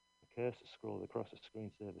 The cursor scrolled across a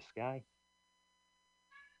screensaver sky.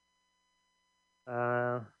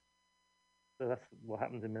 So that's what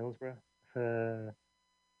happens in Middlesbrough.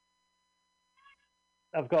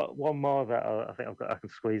 I've got one more that I think I can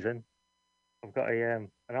squeeze in. I've got an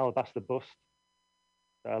alabaster bust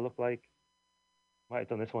that I look like. Might have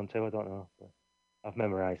done this one too, I don't know. But I've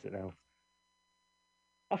memorized it now.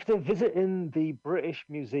 After visiting the British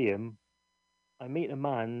Museum, I meet a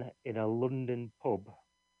man in a London pub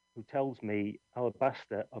who tells me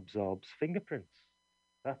alabaster absorbs fingerprints.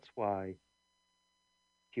 That's why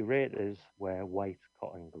curators wear white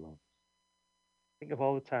cotton gloves. Think of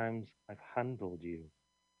all the times I've handled you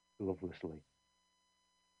lovelessly.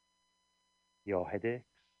 Your headaches,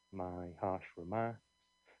 my harsh remarks.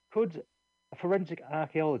 Could a forensic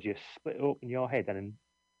archaeologist split open your head and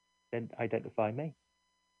then identify me?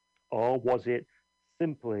 Or was it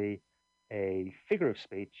simply a figure of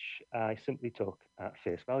speech I simply took at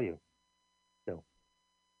face value? No.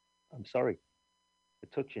 I'm sorry for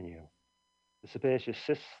touching you. The sebaceous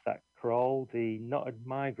cysts that crawl, the knotted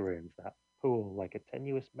migraines that pull like a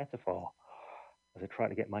tenuous metaphor as I try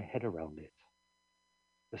to get my head around it.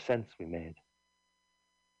 The sense we made.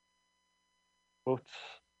 But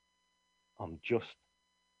I'm just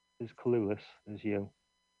as clueless as you.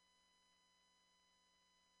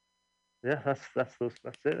 Yeah, that's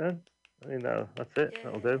it then. I mean, that's it.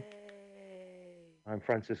 That'll do. I'm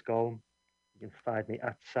Francis Golem. You can find me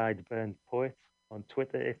at Sideburns Poet on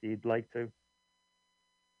Twitter if you'd like to.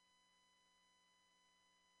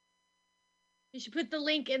 You should put the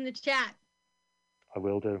link in the chat. I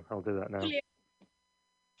will do. I'll do that now.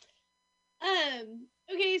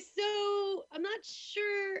 Okay, so I'm not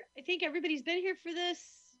sure. I think everybody's been here for this.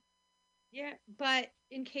 Yeah, but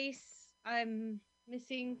in case I'm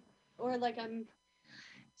missing or like I'm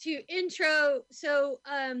to intro, so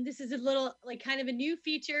this is a little like kind of a new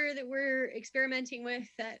feature that we're experimenting with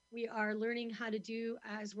that we are learning how to do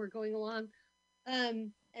as we're going along.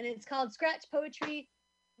 And it's called Scratch Poetry,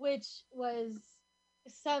 which was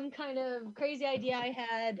some kind of crazy idea I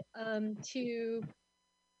had to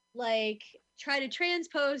like try to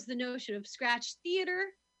transpose the notion of scratch theater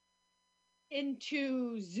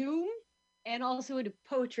into Zoom and also into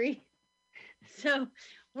poetry. So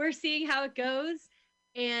we're seeing how it goes.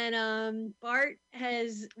 And Bart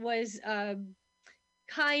was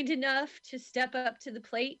kind enough to step up to the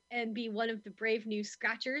plate and be one of the brave new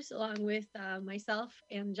scratchers, along with myself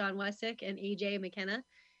and John Wessick and AJ McKenna.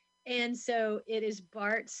 And so it is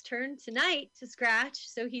Bart's turn tonight to scratch.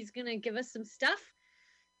 So he's gonna give us some stuff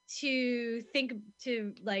to think,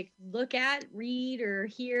 to like look at, read, or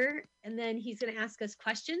hear, and then he's gonna ask us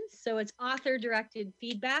questions. So it's author-directed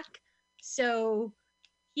feedback. So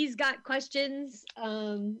he's got questions.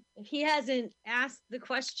 If he hasn't asked the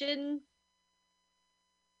question,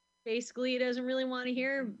 basically he doesn't really want to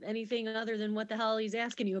hear anything other than what the hell he's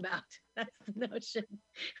asking you about. That's the notion,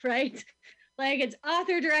 right? Like, it's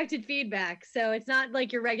author-directed feedback. So it's not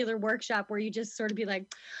like your regular workshop where you just sort of be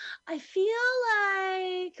like, I feel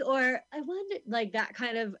like, or I wonder, like that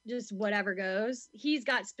kind of just whatever goes. He's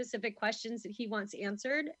got specific questions that he wants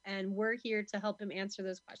answered, and we're here to help him answer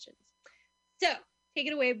those questions. So take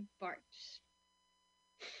it away, Bart.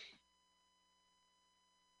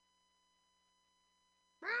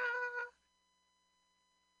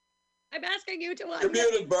 I'm asking you to You're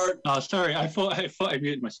muted, Bart. Oh, sorry. I thought I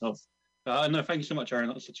muted myself. No, thank you so much, Aaron.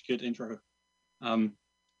 That was such a good intro.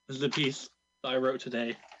 This is a piece that I wrote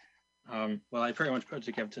today. Well, I pretty much put it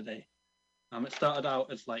together today. It started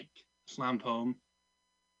out as like a slam poem,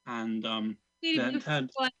 and then it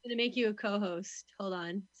turned. I'm going to make you a co-host. Hold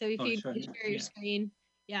on. So if you share your screen,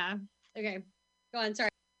 yeah. Okay, go on.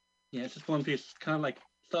 Sorry. Yeah, it's just one piece. Kind of like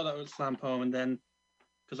started out with a slam poem, and then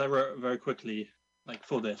because I wrote it very quickly, like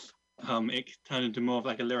for this, it turned into more of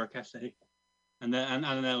like a lyric essay, and then and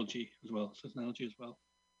an elegy as well. So it's an elegy as well.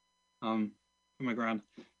 For my grand,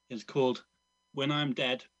 it's called "When I'm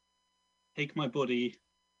Dead, Take My Body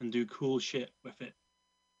and Do Cool Shit with It."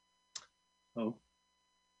 So,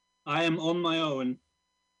 I am on my own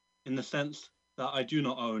in the sense that I do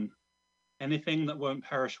not own anything that won't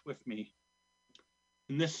perish with me.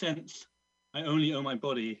 In this sense, I only own my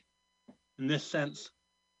body. In this sense,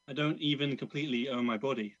 I don't even completely own my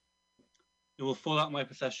body. It will fall out my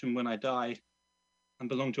possession when I die and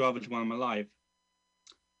belong to others while I'm alive.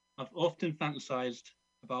 I've often fantasized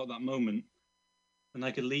about that moment when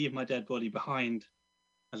I could leave my dead body behind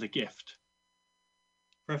as a gift,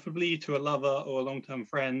 preferably to a lover or a long-term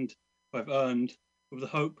friend who I've earned, with the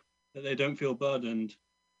hope that they don't feel burdened,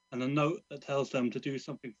 and a note that tells them to do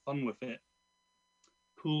something fun with it.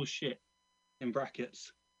 Cool shit, in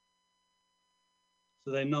brackets.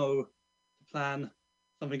 So they know to plan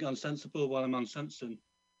something unsensible while I'm unsensing.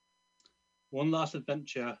 One last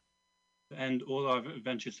adventure to end all our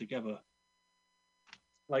adventures together.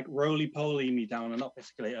 Like roly-poly me down an up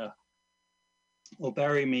escalator, or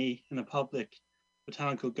bury me in a public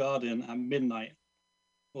botanical garden at midnight,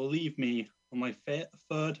 or leave me on my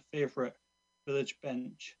third favorite village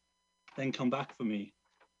bench, then come back for me.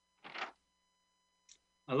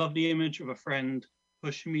 I love the image of a friend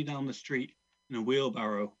pushing me down the street in a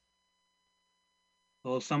wheelbarrow,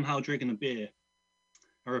 or somehow drinking a beer,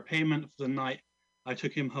 a repayment for the night I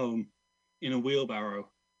took him home in a wheelbarrow.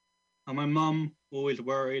 And my mum always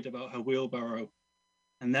worried about her wheelbarrow,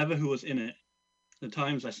 and never who was in it, the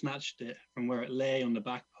times I snatched it from where it lay on the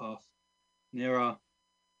back path, near our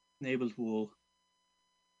neighbour's wall,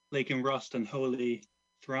 flaking rust and holy,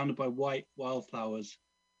 surrounded by white wildflowers,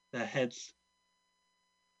 their heads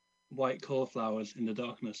white cauliflowers in the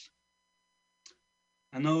darkness.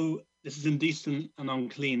 I know this is indecent and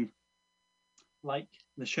unclean, like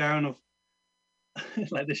the sharing of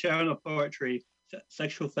poetry,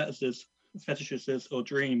 sexual fetishes or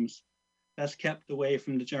dreams, best kept away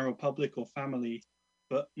from the general public or family,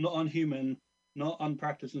 but not unhuman, not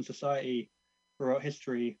unpracticed in society throughout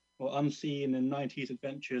history or unseen in 90s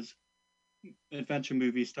adventure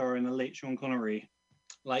movies starring the late Sean Connery,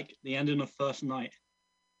 like the ending of First Night,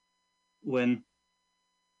 when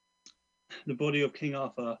the body of King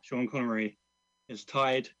Arthur, Sean Connery, is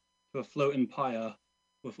tied to a floating pyre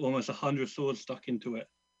with almost 100 swords stuck into it,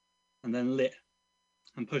 and then lit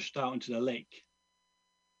and pushed out into the lake.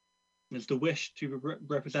 It's the wish to be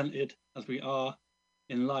represented as we are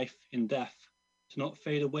in life, in death, to not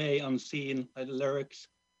fade away unseen like the lyrics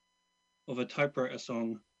of a typewriter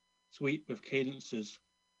song, sweet with cadences.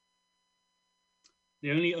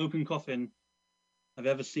 The only open coffin I've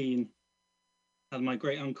ever seen had my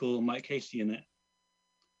great uncle Mike Casey in it.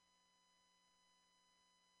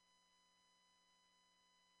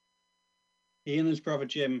 He and his brother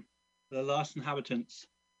Jim were the last inhabitants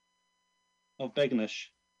of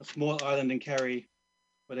Begnish, a small island in Kerry,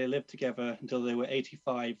 where they lived together until they were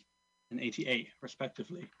 85 and 88,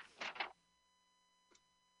 respectively.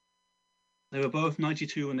 They were both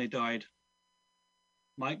 92 when they died.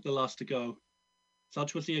 Mike the last to go.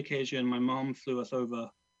 Such was the occasion my mom flew us over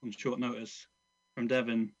on short notice from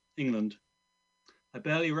Devon, England. I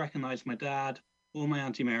barely recognized my dad or my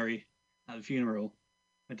Auntie Mary at the funeral.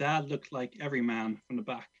 My dad looked like every man from the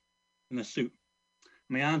back in a suit.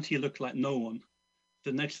 My auntie looked like no one,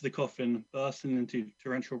 stood next to the coffin, bursting into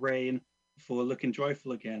torrential rain before looking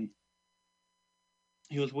joyful again.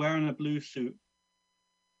 He was wearing a blue suit,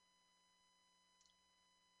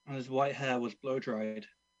 and his white hair was blow-dried.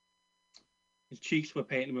 His cheeks were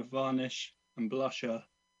painted with varnish and blusher,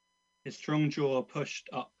 his strong jaw pushed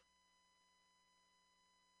up.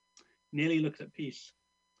 Nearly looked at peace.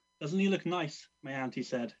 Doesn't he look nice? My auntie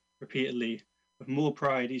said repeatedly, with more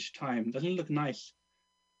pride each time. Doesn't he look nice?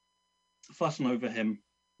 Fussing over him,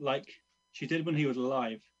 like she did when he was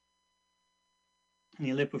alive. And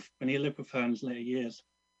when he lived with her in his later years.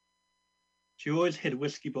 She always hid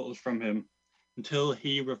whiskey bottles from him until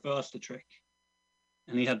he reversed the trick.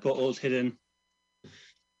 And he had bottles hidden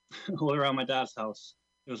all around my dad's house.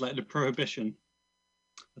 It was like the prohibition.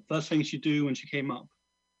 The first thing she'd do when she came up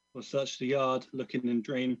was search the yard, looking in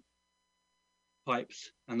drain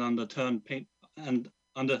pipes and under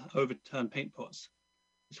overturned paint pots.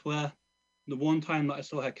 I swear, the one time that I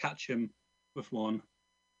saw her catch him with one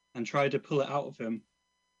and try to pull it out of him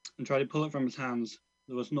and try to pull it from his hands,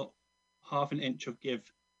 there was not half an inch of give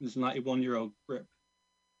in his 91-year-old grip.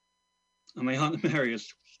 And my Aunt Mary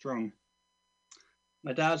is strong.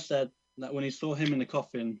 My dad said that when he saw him in the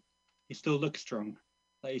coffin, he still looked strong,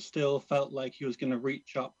 that he still felt like he was going to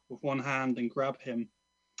reach up with one hand and grab him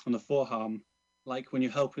on the forearm, like when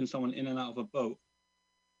you're helping someone in and out of a boat.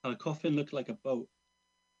 How the coffin looked like a boat.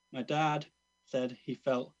 My dad said he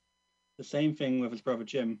felt the same thing with his brother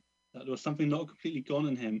Jim, that there was something not completely gone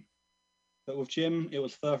in him. But with Jim, it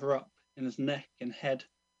was further up in his neck and head,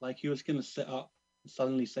 like he was going to sit up and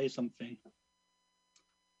suddenly say something.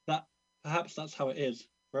 Perhaps that's how it is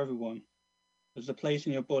for everyone. There's a place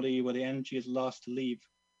in your body where the energy is last to leave.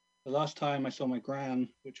 The last time I saw my gran,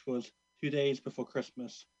 which was 2 days before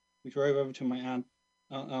Christmas, we drove over to my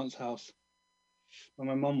aunt's house where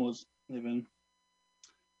my mum was living,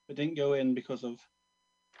 but didn't go in because of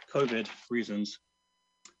COVID reasons.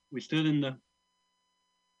 We stood in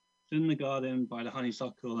the garden by the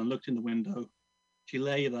honeysuckle and looked in the window. She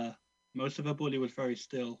lay there. Most of her body was very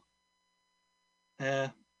still.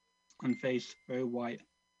 Hair and face very white,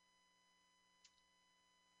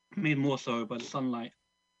 made more so by the sunlight,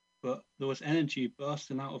 but there was energy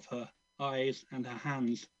bursting out of her eyes and her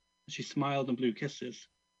hands as she smiled and blew kisses.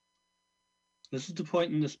 This is the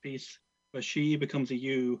point in this piece where she becomes a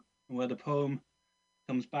you and where the poem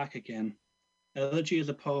comes back again. Elegy is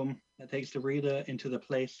a poem that takes the reader into the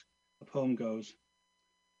place a poem goes,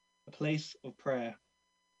 a place of prayer.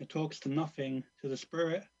 It talks to nothing, to the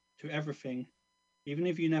spirit, to everything. Even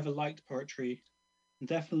if you never liked poetry, and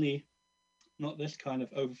definitely not this kind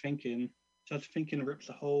of overthinking, such thinking rips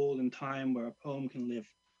a hole in time where a poem can live.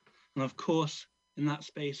 And of course, in that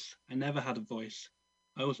space, I never had a voice.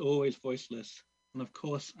 I was always voiceless. And of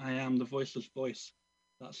course, I am the voiceless voice,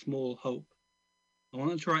 that small hope. I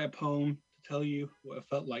wanted to write a poem to tell you what it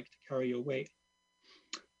felt like to carry your weight.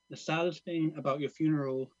 The saddest thing about your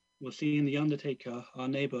funeral was seeing the undertaker, our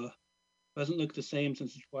neighbor, who hasn't looked the same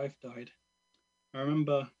since his wife died. I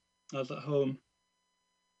remember I was at home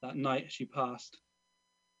that night she passed,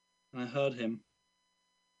 and I heard him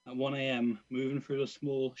at 1 a.m. moving through the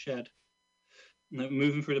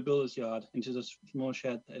builder's yard into the small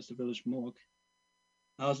shed that is the village morgue.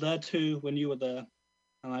 I was there too when you were there,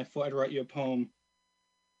 and I thought I'd write you a poem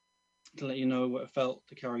to let you know what it felt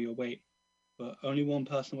to carry your weight, but only one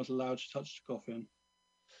person was allowed to touch the coffin.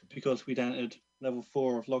 because we'd entered level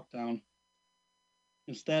 4 of lockdown.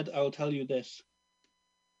 Instead, I will tell you this.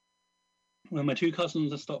 When my two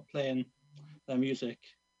cousins had stopped playing their music,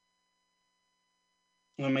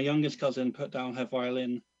 when my youngest cousin put down her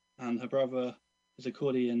violin and her brother his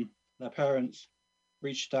accordion, their parents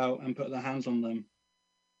reached out and put their hands on them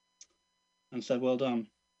and said, "Well done."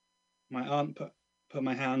 My aunt put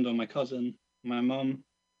my hand on my cousin, my mum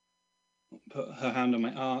put her hand on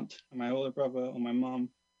my aunt, and my older brother on my mum,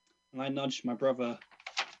 and I nudged my brother,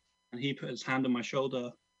 and he put his hand on my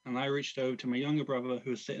shoulder, and I reached over to my younger brother who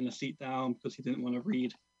was sitting a seat down because he didn't want to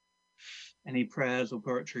read any prayers or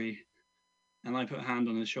poetry, and I put a hand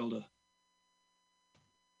on his shoulder.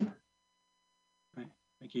 Right,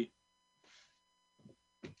 thank you.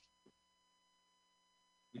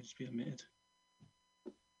 Needs to be omitted.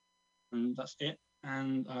 And that's it,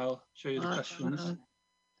 and I'll show you the questions.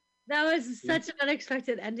 That was such an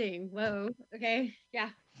unexpected ending. Whoa. Okay. Yeah.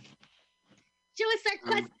 Show us our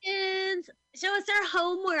questions. Show us our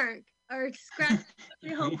homework. Our scratch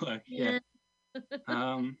homework. Yeah.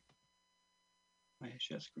 I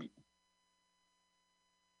share screen.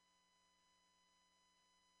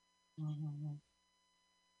 I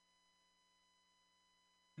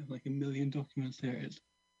have like a million documents. There it is.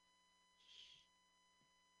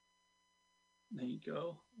 There you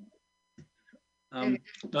go.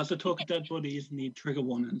 Does the talk of dead bodies need trigger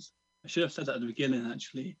warnings? I should have said that at the beginning,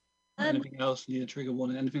 actually. Anything else need a trigger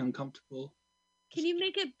warning? Anything uncomfortable? Can you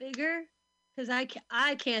make it bigger? Because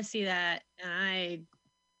I can't see that. And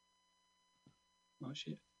oh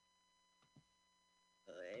shit.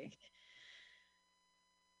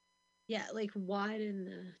 Yeah, like widen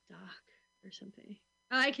the dock or something.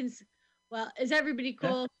 Oh, I can. Well, is everybody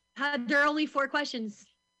cool? Yeah. There are only 4 questions.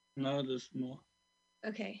 No, there's more.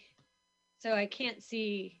 Okay. So I can't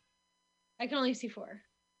see. I can only see 4.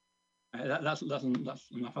 That's enough.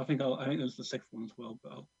 I think there's the 6th one as well,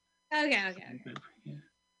 but okay. Yeah.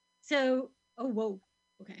 So, oh whoa.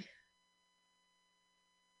 Okay.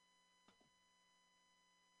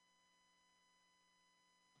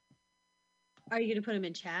 Are you gonna put them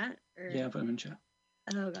in chat? Or? Yeah, put them in chat.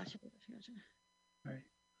 Oh, gotcha. All right.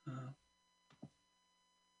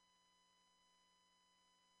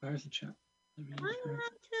 Where's the chat? Am I allowed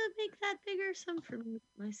to make that bigger? Some for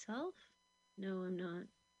myself? No, I'm not.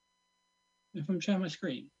 If I'm sharing my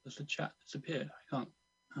screen, does the chat disappear? I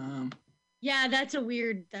can't. Yeah, that's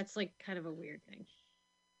like kind of a weird thing.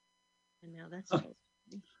 And now that's okay.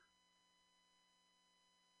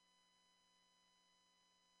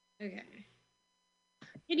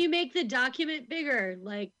 Can you make the document bigger?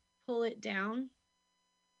 Like pull it down?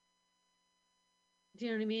 Do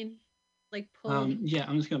you know what I mean? Like pull. Yeah,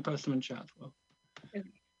 I'm just gonna post them in chat as well. Okay.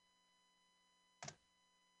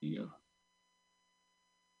 Here you go.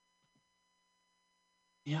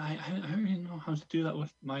 Yeah, I don't really know how to do that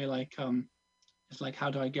with my it's like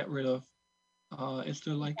how do I get rid of is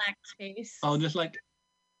there like black space? Oh, just like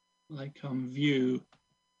view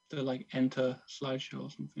to like enter slideshow or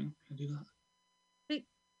something. Can I do that? Wait,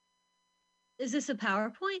 is this a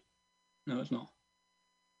PowerPoint? No, it's not.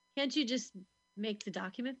 Can't you just make the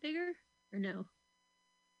document bigger or no?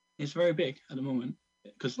 It's very big at the moment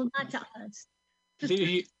because not to us.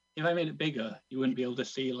 If I made it bigger, you wouldn't be able to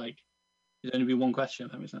see there'd only be one question,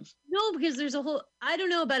 if that makes sense. No, because there's I don't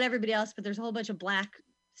know about everybody else, but there's a whole bunch of black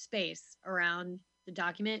space around the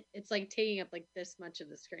document. It's like taking up like this much of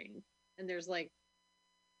the screen. And there's like,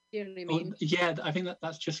 you know what I mean? Yeah, I think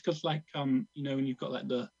that's just because when you've got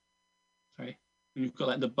when you've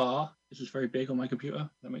got the bar, this is very big on my computer. Does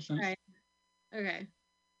that make sense? Right. Okay.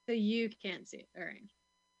 So you can't see it. All right.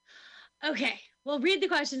 Okay. Well, read the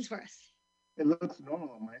questions for us. It looks normal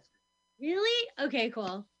on my screen. Really? Okay,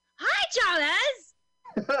 cool. Hi, Chavez!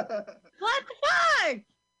 What the fuck?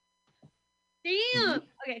 Damn!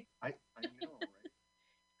 Okay. I know,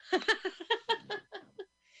 right?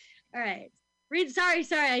 All right. Read. Sorry.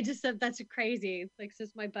 I just said that's crazy. Like, this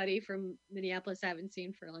is my buddy from Minneapolis I haven't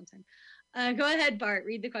seen for a long time. Go ahead, Bart.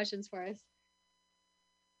 Read the questions for us.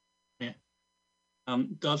 Yeah.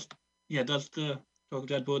 Does the talk of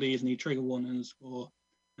dead bodies need trigger warnings or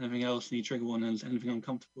anything else need trigger warnings? Anything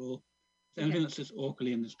uncomfortable? Anything that sits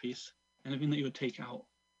awkwardly in this piece? Anything that you would take out?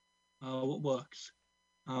 What works?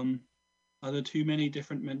 Are there too many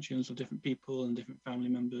different mentions of different people and different family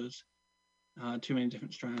members? Too many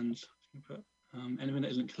different strands? Anything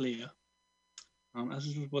that isn't clear? As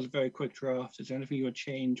this was a very quick draft, is there anything you would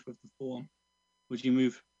change with the form? Would you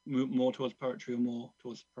move more towards poetry or more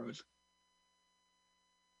towards prose?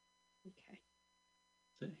 Okay.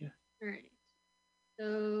 That's it here. All right.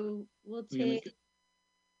 So we'll take.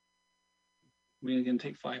 We're going to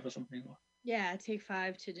take 5 or something. Or... Yeah, take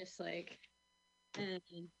 5 to just like. And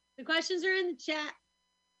the questions are in the chat,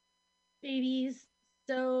 babies.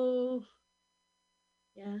 So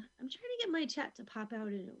yeah, I'm trying to get my chat to pop out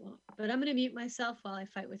and it won't. But I'm gonna mute myself while I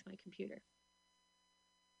fight with my computer.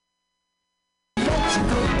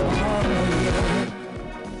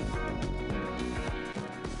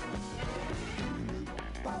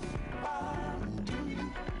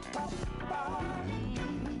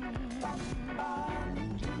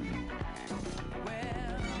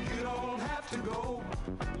 You don't have to go.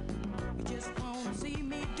 You just wanna see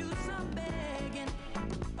me do some begging.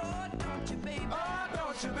 Oh, don't you, baby? Oh,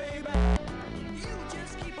 don't you, baby? You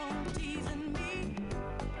just keep on teasing me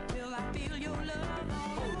till I feel your love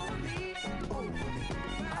all over me. Over me.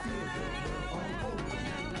 I feel your love all over me.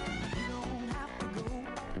 You don't have to go.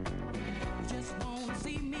 You just wanna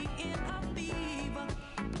see me in a fever.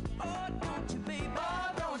 Oh, don't you, baby?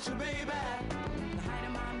 Oh, don't you, baby? The height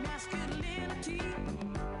of my masculinity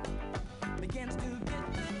begins to get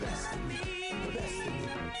the best of me. The best of me.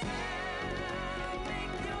 Now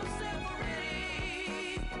make yourself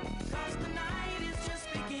ready, 'cause the night is just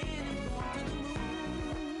beginning. Going to the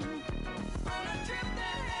moon on a trip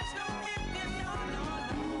that has no ending. No, no,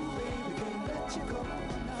 no. Baby, can't let you go.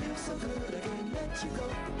 Feel so good, I can't let you go.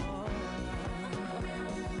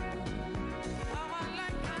 Oh, I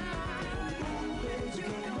like you. Baby,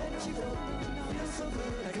 can't let you go. Feel so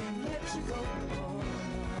good, I can't let you go.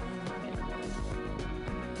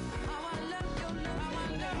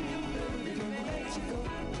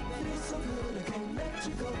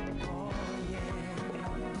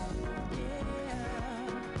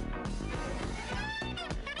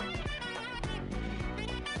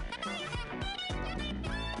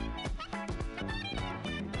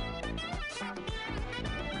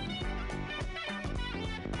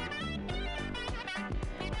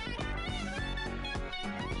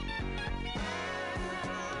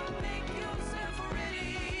 Make yourself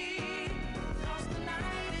ready, 'cause the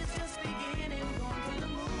night is just beginning. Going to the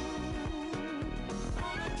moon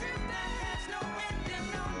on a trip that has no ending.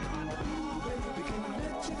 No, no, no. Baby, can't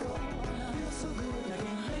let you go. Feel so good, I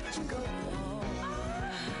can't let you go.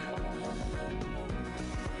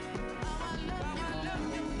 I love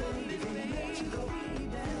you, baby, can't let you go.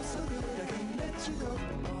 Feel so good, I can't let you go.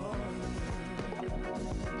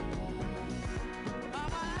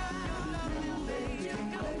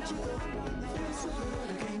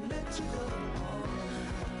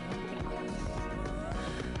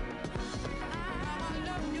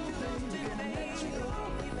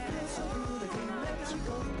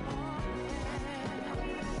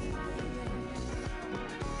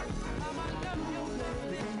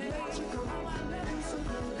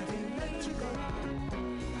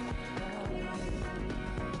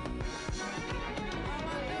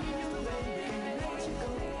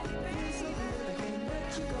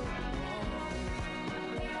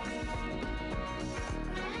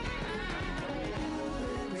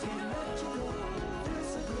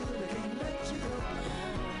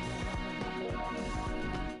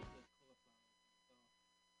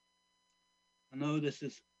 I know this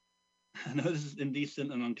is I know this is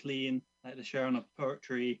indecent and unclean, like the sharing of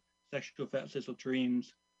poetry, sexual fetishes or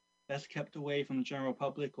dreams, best kept away from the general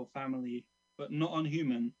public or family, but not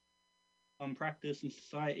unhuman, unpracticed in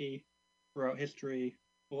society throughout history,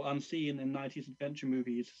 or unseen in 90s adventure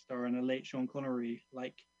movies starring a late Sean Connery,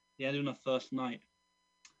 like The End of the First Night,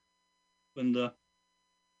 when the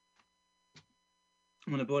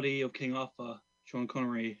body of King Arthur, Sean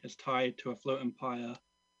Connery, is tied to a floating pyre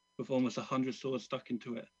with almost 100 swords stuck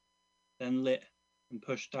into it, then lit and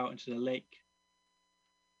pushed out into the lake.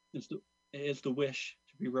 It is the wish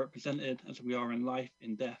to be represented as we are in life,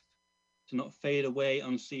 in death, to not fade away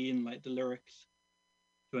unseen like the lyrics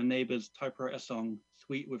to a neighbour's typewriter song,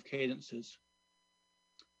 sweet with cadences.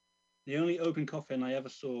 The only open coffin I ever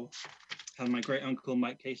saw had my great uncle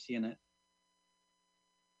Mike Casey in it.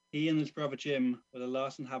 He and his brother Jim were the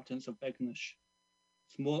last inhabitants of Begnish,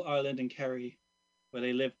 a small island in Kerry, where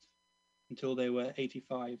they lived until they were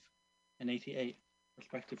 85 and 88,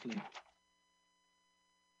 respectively.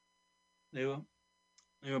 They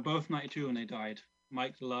were both 92 when they died,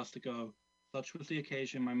 Mike the last to go. Such was the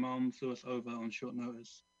occasion my mum flew us over on short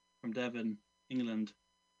notice from Devon, England.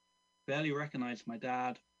 Barely recognised my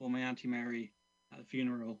dad or my Auntie Mary at the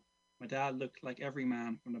funeral. My dad looked like every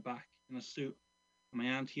man from the back in a suit, and my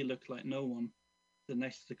auntie looked like no one, stood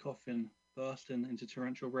next to the coffin, bursting into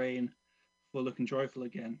torrential rain before looking joyful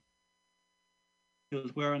again. He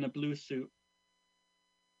was wearing a blue suit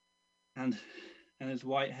and his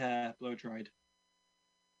white hair blow-dried,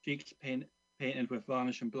 cheeks painted with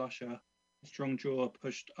varnish and blusher, a strong jaw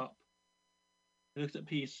pushed up. He looked at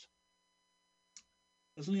peace,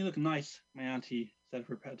 Doesn't he look nice? My auntie said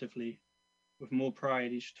repetitively, with more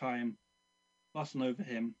pride each time, fussing over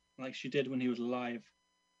him like she did when he was alive.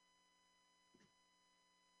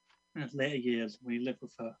 In his later years, when he lived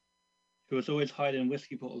with her, she was always hiding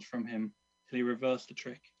whiskey bottles from him till he reversed the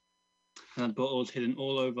trick and had bottles hidden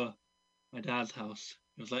all over my dad's house.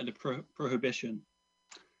 It was like the prohibition.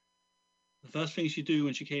 The first thing she'd do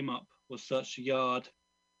when she came up was search the yard,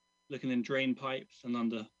 looking in drain pipes and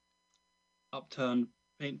under upturned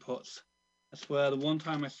paint pots. I swear the one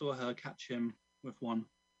time I saw her catch him with one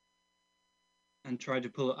and try to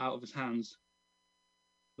pull it out of his hands,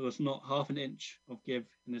 there was not half an inch of give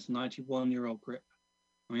in his 91-year-old grip.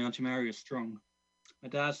 My Auntie Mary is strong. My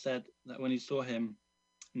dad said that when he saw him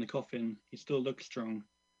in the coffin, he still looked strong,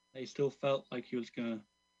 that he still felt like he was going to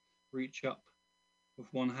reach up with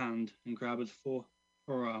one hand and grab his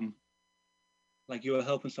forearm, like you were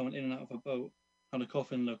helping someone in and out of a boat, how the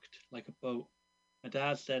coffin looked like a boat. My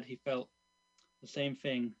dad said he felt the same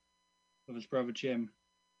thing with his brother Jim,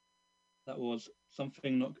 that there was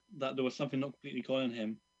something not completely gone in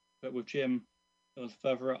him, but with Jim, it was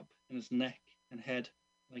further up in his neck and head,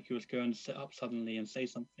 like he was going to sit up suddenly and say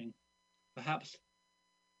something. Perhaps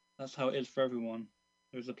that's how it is for everyone.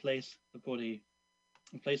 There is a place in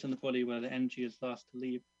the body where the energy is last to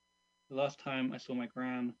leave. The last time I saw my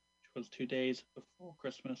gran, which was 2 days before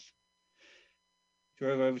Christmas, I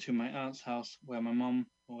drove over to my aunt's house where my mum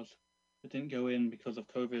was, but didn't go in because of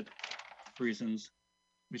COVID reasons.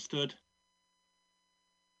 We stood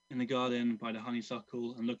in the garden by the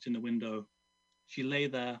honeysuckle and looked in the window. She lay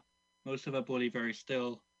there, most of her body very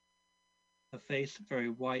still, her face very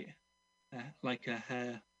white, like her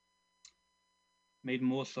hair, made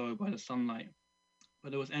more so by the sunlight. But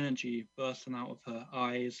there was energy bursting out of her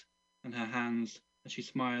eyes and her hands as she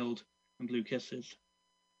smiled and blew kisses.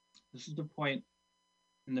 This is the point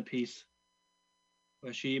in the piece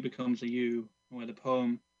where she becomes a you, and where the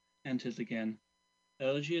poem enters again.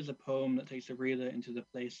 Elegy is a poem that takes the reader into the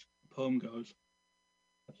place the poem goes,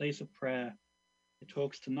 a place of prayer. It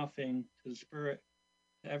talks to nothing, to the spirit,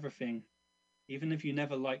 to everything. Even if you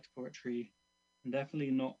never liked poetry, and definitely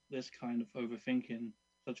not this kind of overthinking,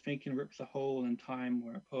 such thinking rips a hole in time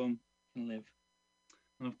where a poem can live.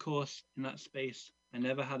 And of course, in that space, I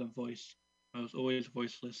never had a voice. I was always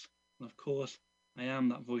voiceless. And of course, I am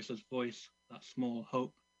that voiceless voice, that small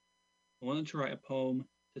hope. I wanted to write a poem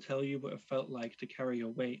to tell you what it felt like to carry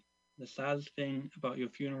your weight. The saddest thing about your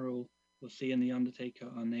funeral was seeing the undertaker,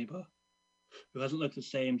 our neighbor, who hasn't looked the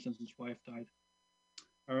same since his wife died.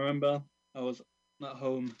 I remember I was at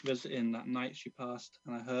home visiting that night she passed,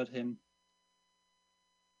 and I heard him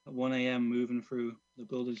at 1 a.m. moving through the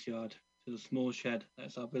builder's yard to the small shed that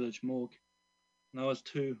is our village morgue. And I was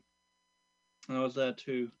there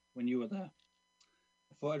too when you were there.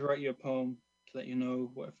 I thought I'd write you a poem to let you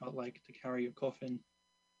know what it felt like to carry your coffin,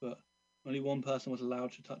 but only one person was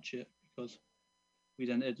allowed to touch it because we'd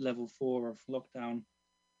entered level 4 of lockdown.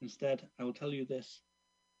 Instead, I will tell you this.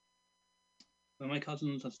 When my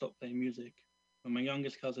cousins had stopped playing music, when my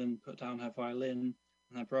youngest cousin put down her violin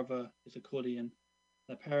and her brother his accordion,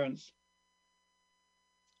 their parents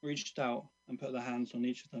reached out and put their hands on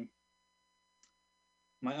each of them.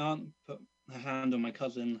 My aunt put her hand on my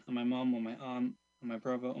cousin, and my mum on my aunt, and my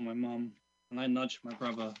brother on my mum, and I nudged my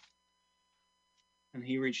brother, and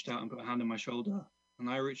he reached out and put a hand on my shoulder, and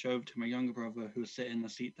I reached over to my younger brother who was sitting a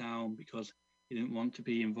seat down because he didn't want to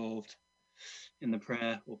be involved in the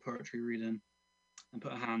prayer or poetry reading, and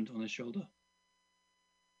put a hand on his shoulder.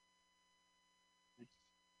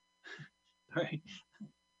 Sorry,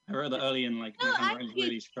 I wrote that early and my handwriting's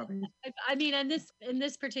really scrubby. I mean, in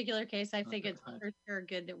this particular case, I think it's for sure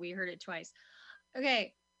good that we heard it twice.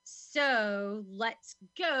 Okay, so let's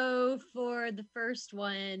go for the first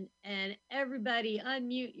one, and everybody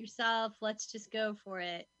unmute yourself. Let's just go for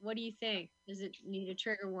it. What do you think? Does it need a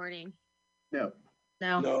trigger warning? No.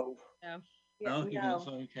 No. No. No. No, you know,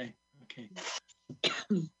 so okay.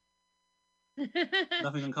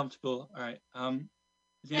 Nothing uncomfortable. All right.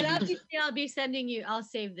 And obviously, I'll be sending you. I'll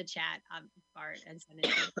save the chat part and send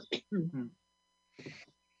it to you.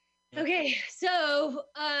 Okay, so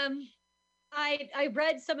I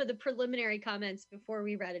read some of the preliminary comments before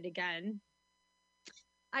we read it again.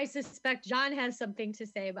 I suspect John has something to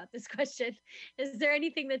say about this question. Is there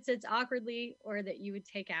anything that sits awkwardly or that you would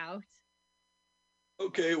take out?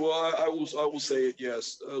 Okay, well, I will say it,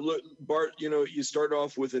 yes. Look, Bart, you start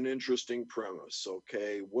off with an interesting premise,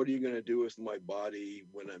 okay? What are you going to do with my body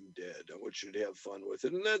when I'm dead? I want you to have fun with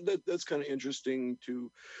it. And that's kind of interesting to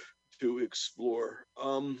explore.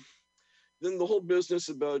 Then the whole business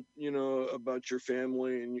about, about your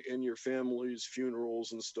family and your family's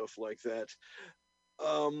funerals and stuff like that.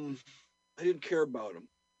 I didn't care about them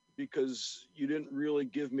because you didn't really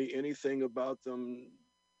give me anything about them,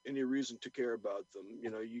 any reason to care about them.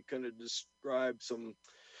 You kind of described some,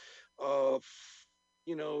 uh,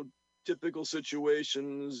 you know, typical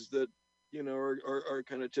situations that, are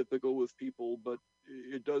kind of typical with people, but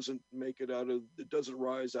it doesn't it doesn't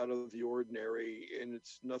rise out of the ordinary. And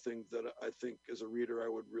it's nothing that I think as a reader I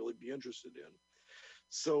would really be interested in.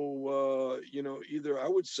 So, either I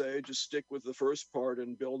would say just stick with the first part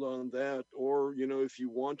and build on that, or, if you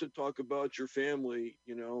want to talk about your family,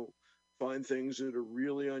 find things that are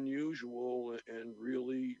really unusual and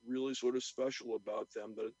really, really sort of special about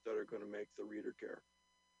them that are going to make the reader care.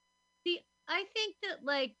 See, I think that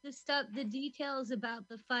like the details about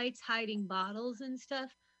the fights hiding bottles and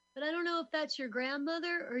stuff, but I don't know if that's your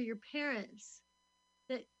grandmother or your parents.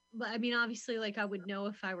 But I mean, obviously, like I would know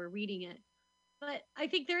if I were reading it. But I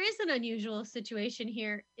think there is an unusual situation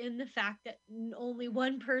here in the fact that only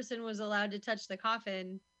one person was allowed to touch the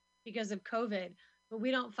coffin because of COVID, but we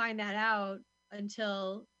don't find that out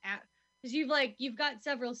until because you've got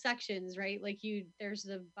several sections, right? Like there's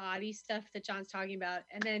the body stuff that John's talking about,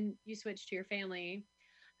 and then you switch to your family,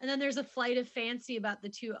 and then there's a flight of fancy about the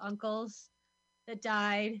two uncles that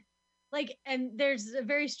died. Like, and there's a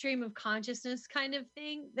very stream of consciousness kind of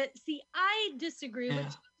thing that, see, I disagree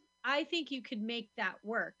with. I think you could make that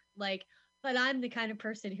work. Like, but I'm the kind of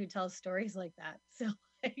person who tells stories like that. So,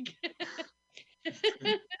 like,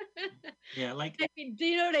 yeah, like, I mean, do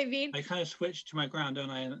you know what I mean? I kind of switched to my ground,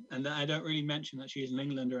 don't I? And I don't really mention that she's in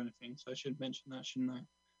England or anything, so I should mention that, shouldn't I?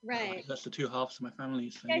 Right. That's the two halves of my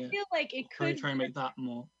family. So, I feel like it could try and make that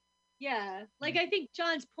more. Yeah, like I think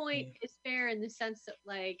John's point is fair in the sense that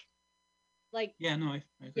like yeah, no, I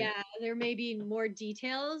agree. Yeah, there may be more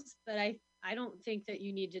details, but I don't think that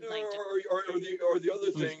you need to like. Or the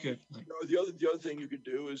other thing, the other thing you could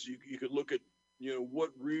do is you could look at what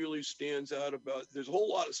really stands out about. There's a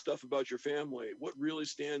whole lot of stuff about your family. What really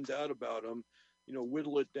stands out about them,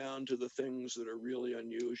 whittle it down to the things that are really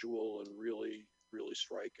unusual and really really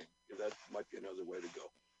striking. That might be another way to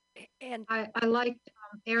go. And I liked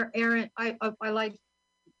Aaron. I like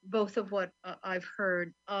both of what I've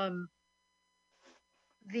heard.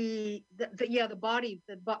 The body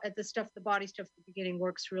stuff at the beginning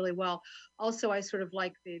works really well. Also, I sort of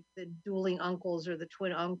like the dueling uncles or the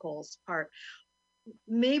twin uncles part.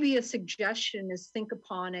 Maybe a suggestion is think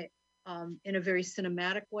upon it in a very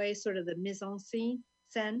cinematic way, sort of the mise en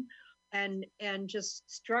scène, and just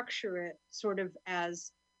structure it sort of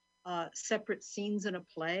as separate scenes in a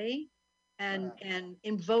play, and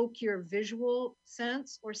invoke your visual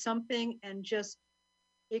sense or something, and just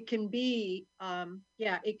it can be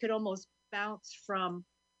it could almost bounce from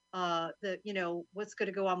what's going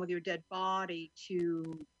to go on with your dead body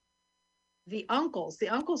to the uncles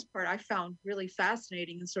part. I found really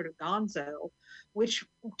fascinating and sort of gonzo, which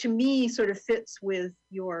to me sort of fits with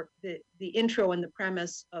the intro and the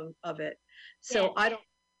premise of it. So I don't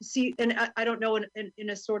see, and I don't know in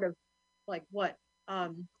a sort of like what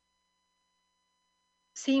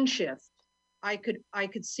scene shift I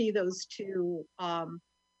could see those two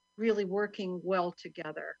really working well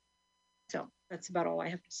together. So that's about all I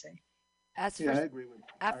have to say. I agree with.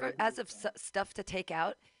 As of stuff to take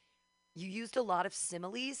out, you used a lot of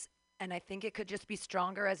similes, and I think it could just be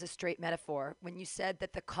stronger as a straight metaphor. When you said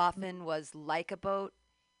that the coffin was like a boat,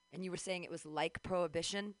 and you were saying it was like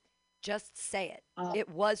prohibition, just say it. It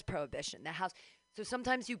was prohibition. The house. So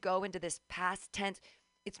sometimes you go into this past tense.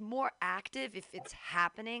 It's more active if it's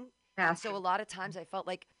happening. So a lot of times I felt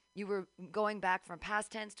like you were going back from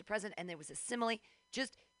past tense to present, and there was a simile.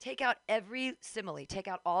 Just take out every simile, take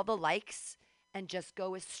out all the likes, and just go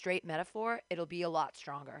with straight metaphor. It'll be a lot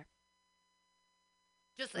stronger.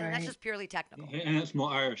 That's just purely technical. And that's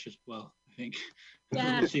more Irish as well, I think.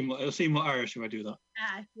 Yeah. It'll seem more Irish if I do that.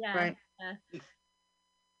 Yeah. Right.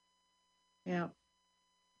 Yeah.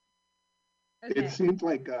 Okay. It seems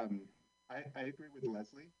like I agree with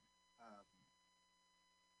Leslie.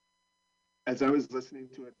 As I was listening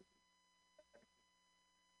to it,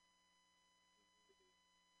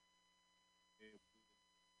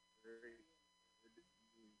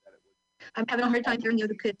 I'm having a hard time hearing you.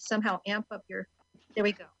 You could somehow amp up your. There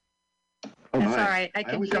we go. Oh, That's my. all right. I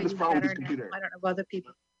can always hear have this you problem with better this now. computer. I don't know about other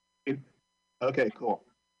people. Okay, cool.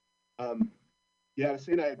 Yeah, I was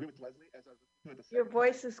saying I agree with Leslie as I was listening to it. Your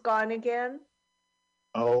voice is gone again.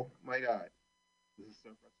 Oh my God, this is so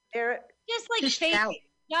frustrating. Eric, just like fading.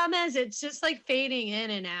 Yamez, it's just like fading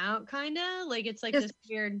in and out, kind of like it's like this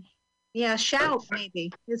weird. Yeah, shout maybe.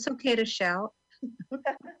 It's okay to shout.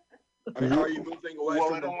 I mean, are you moving away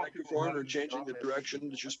from the microphone or changing the direction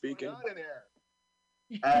that you're speaking?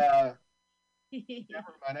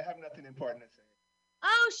 Never mind. I have nothing important to say.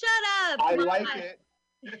 Oh, shut up! I Come like on. it.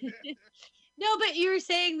 No, but you were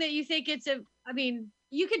saying that you think it's a. I mean,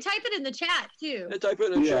 you can type it in the chat too. I type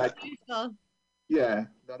it in the Yeah. chat. Well, Yeah,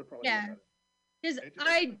 not a problem. yeah, about it.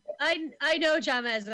 because I know Jama as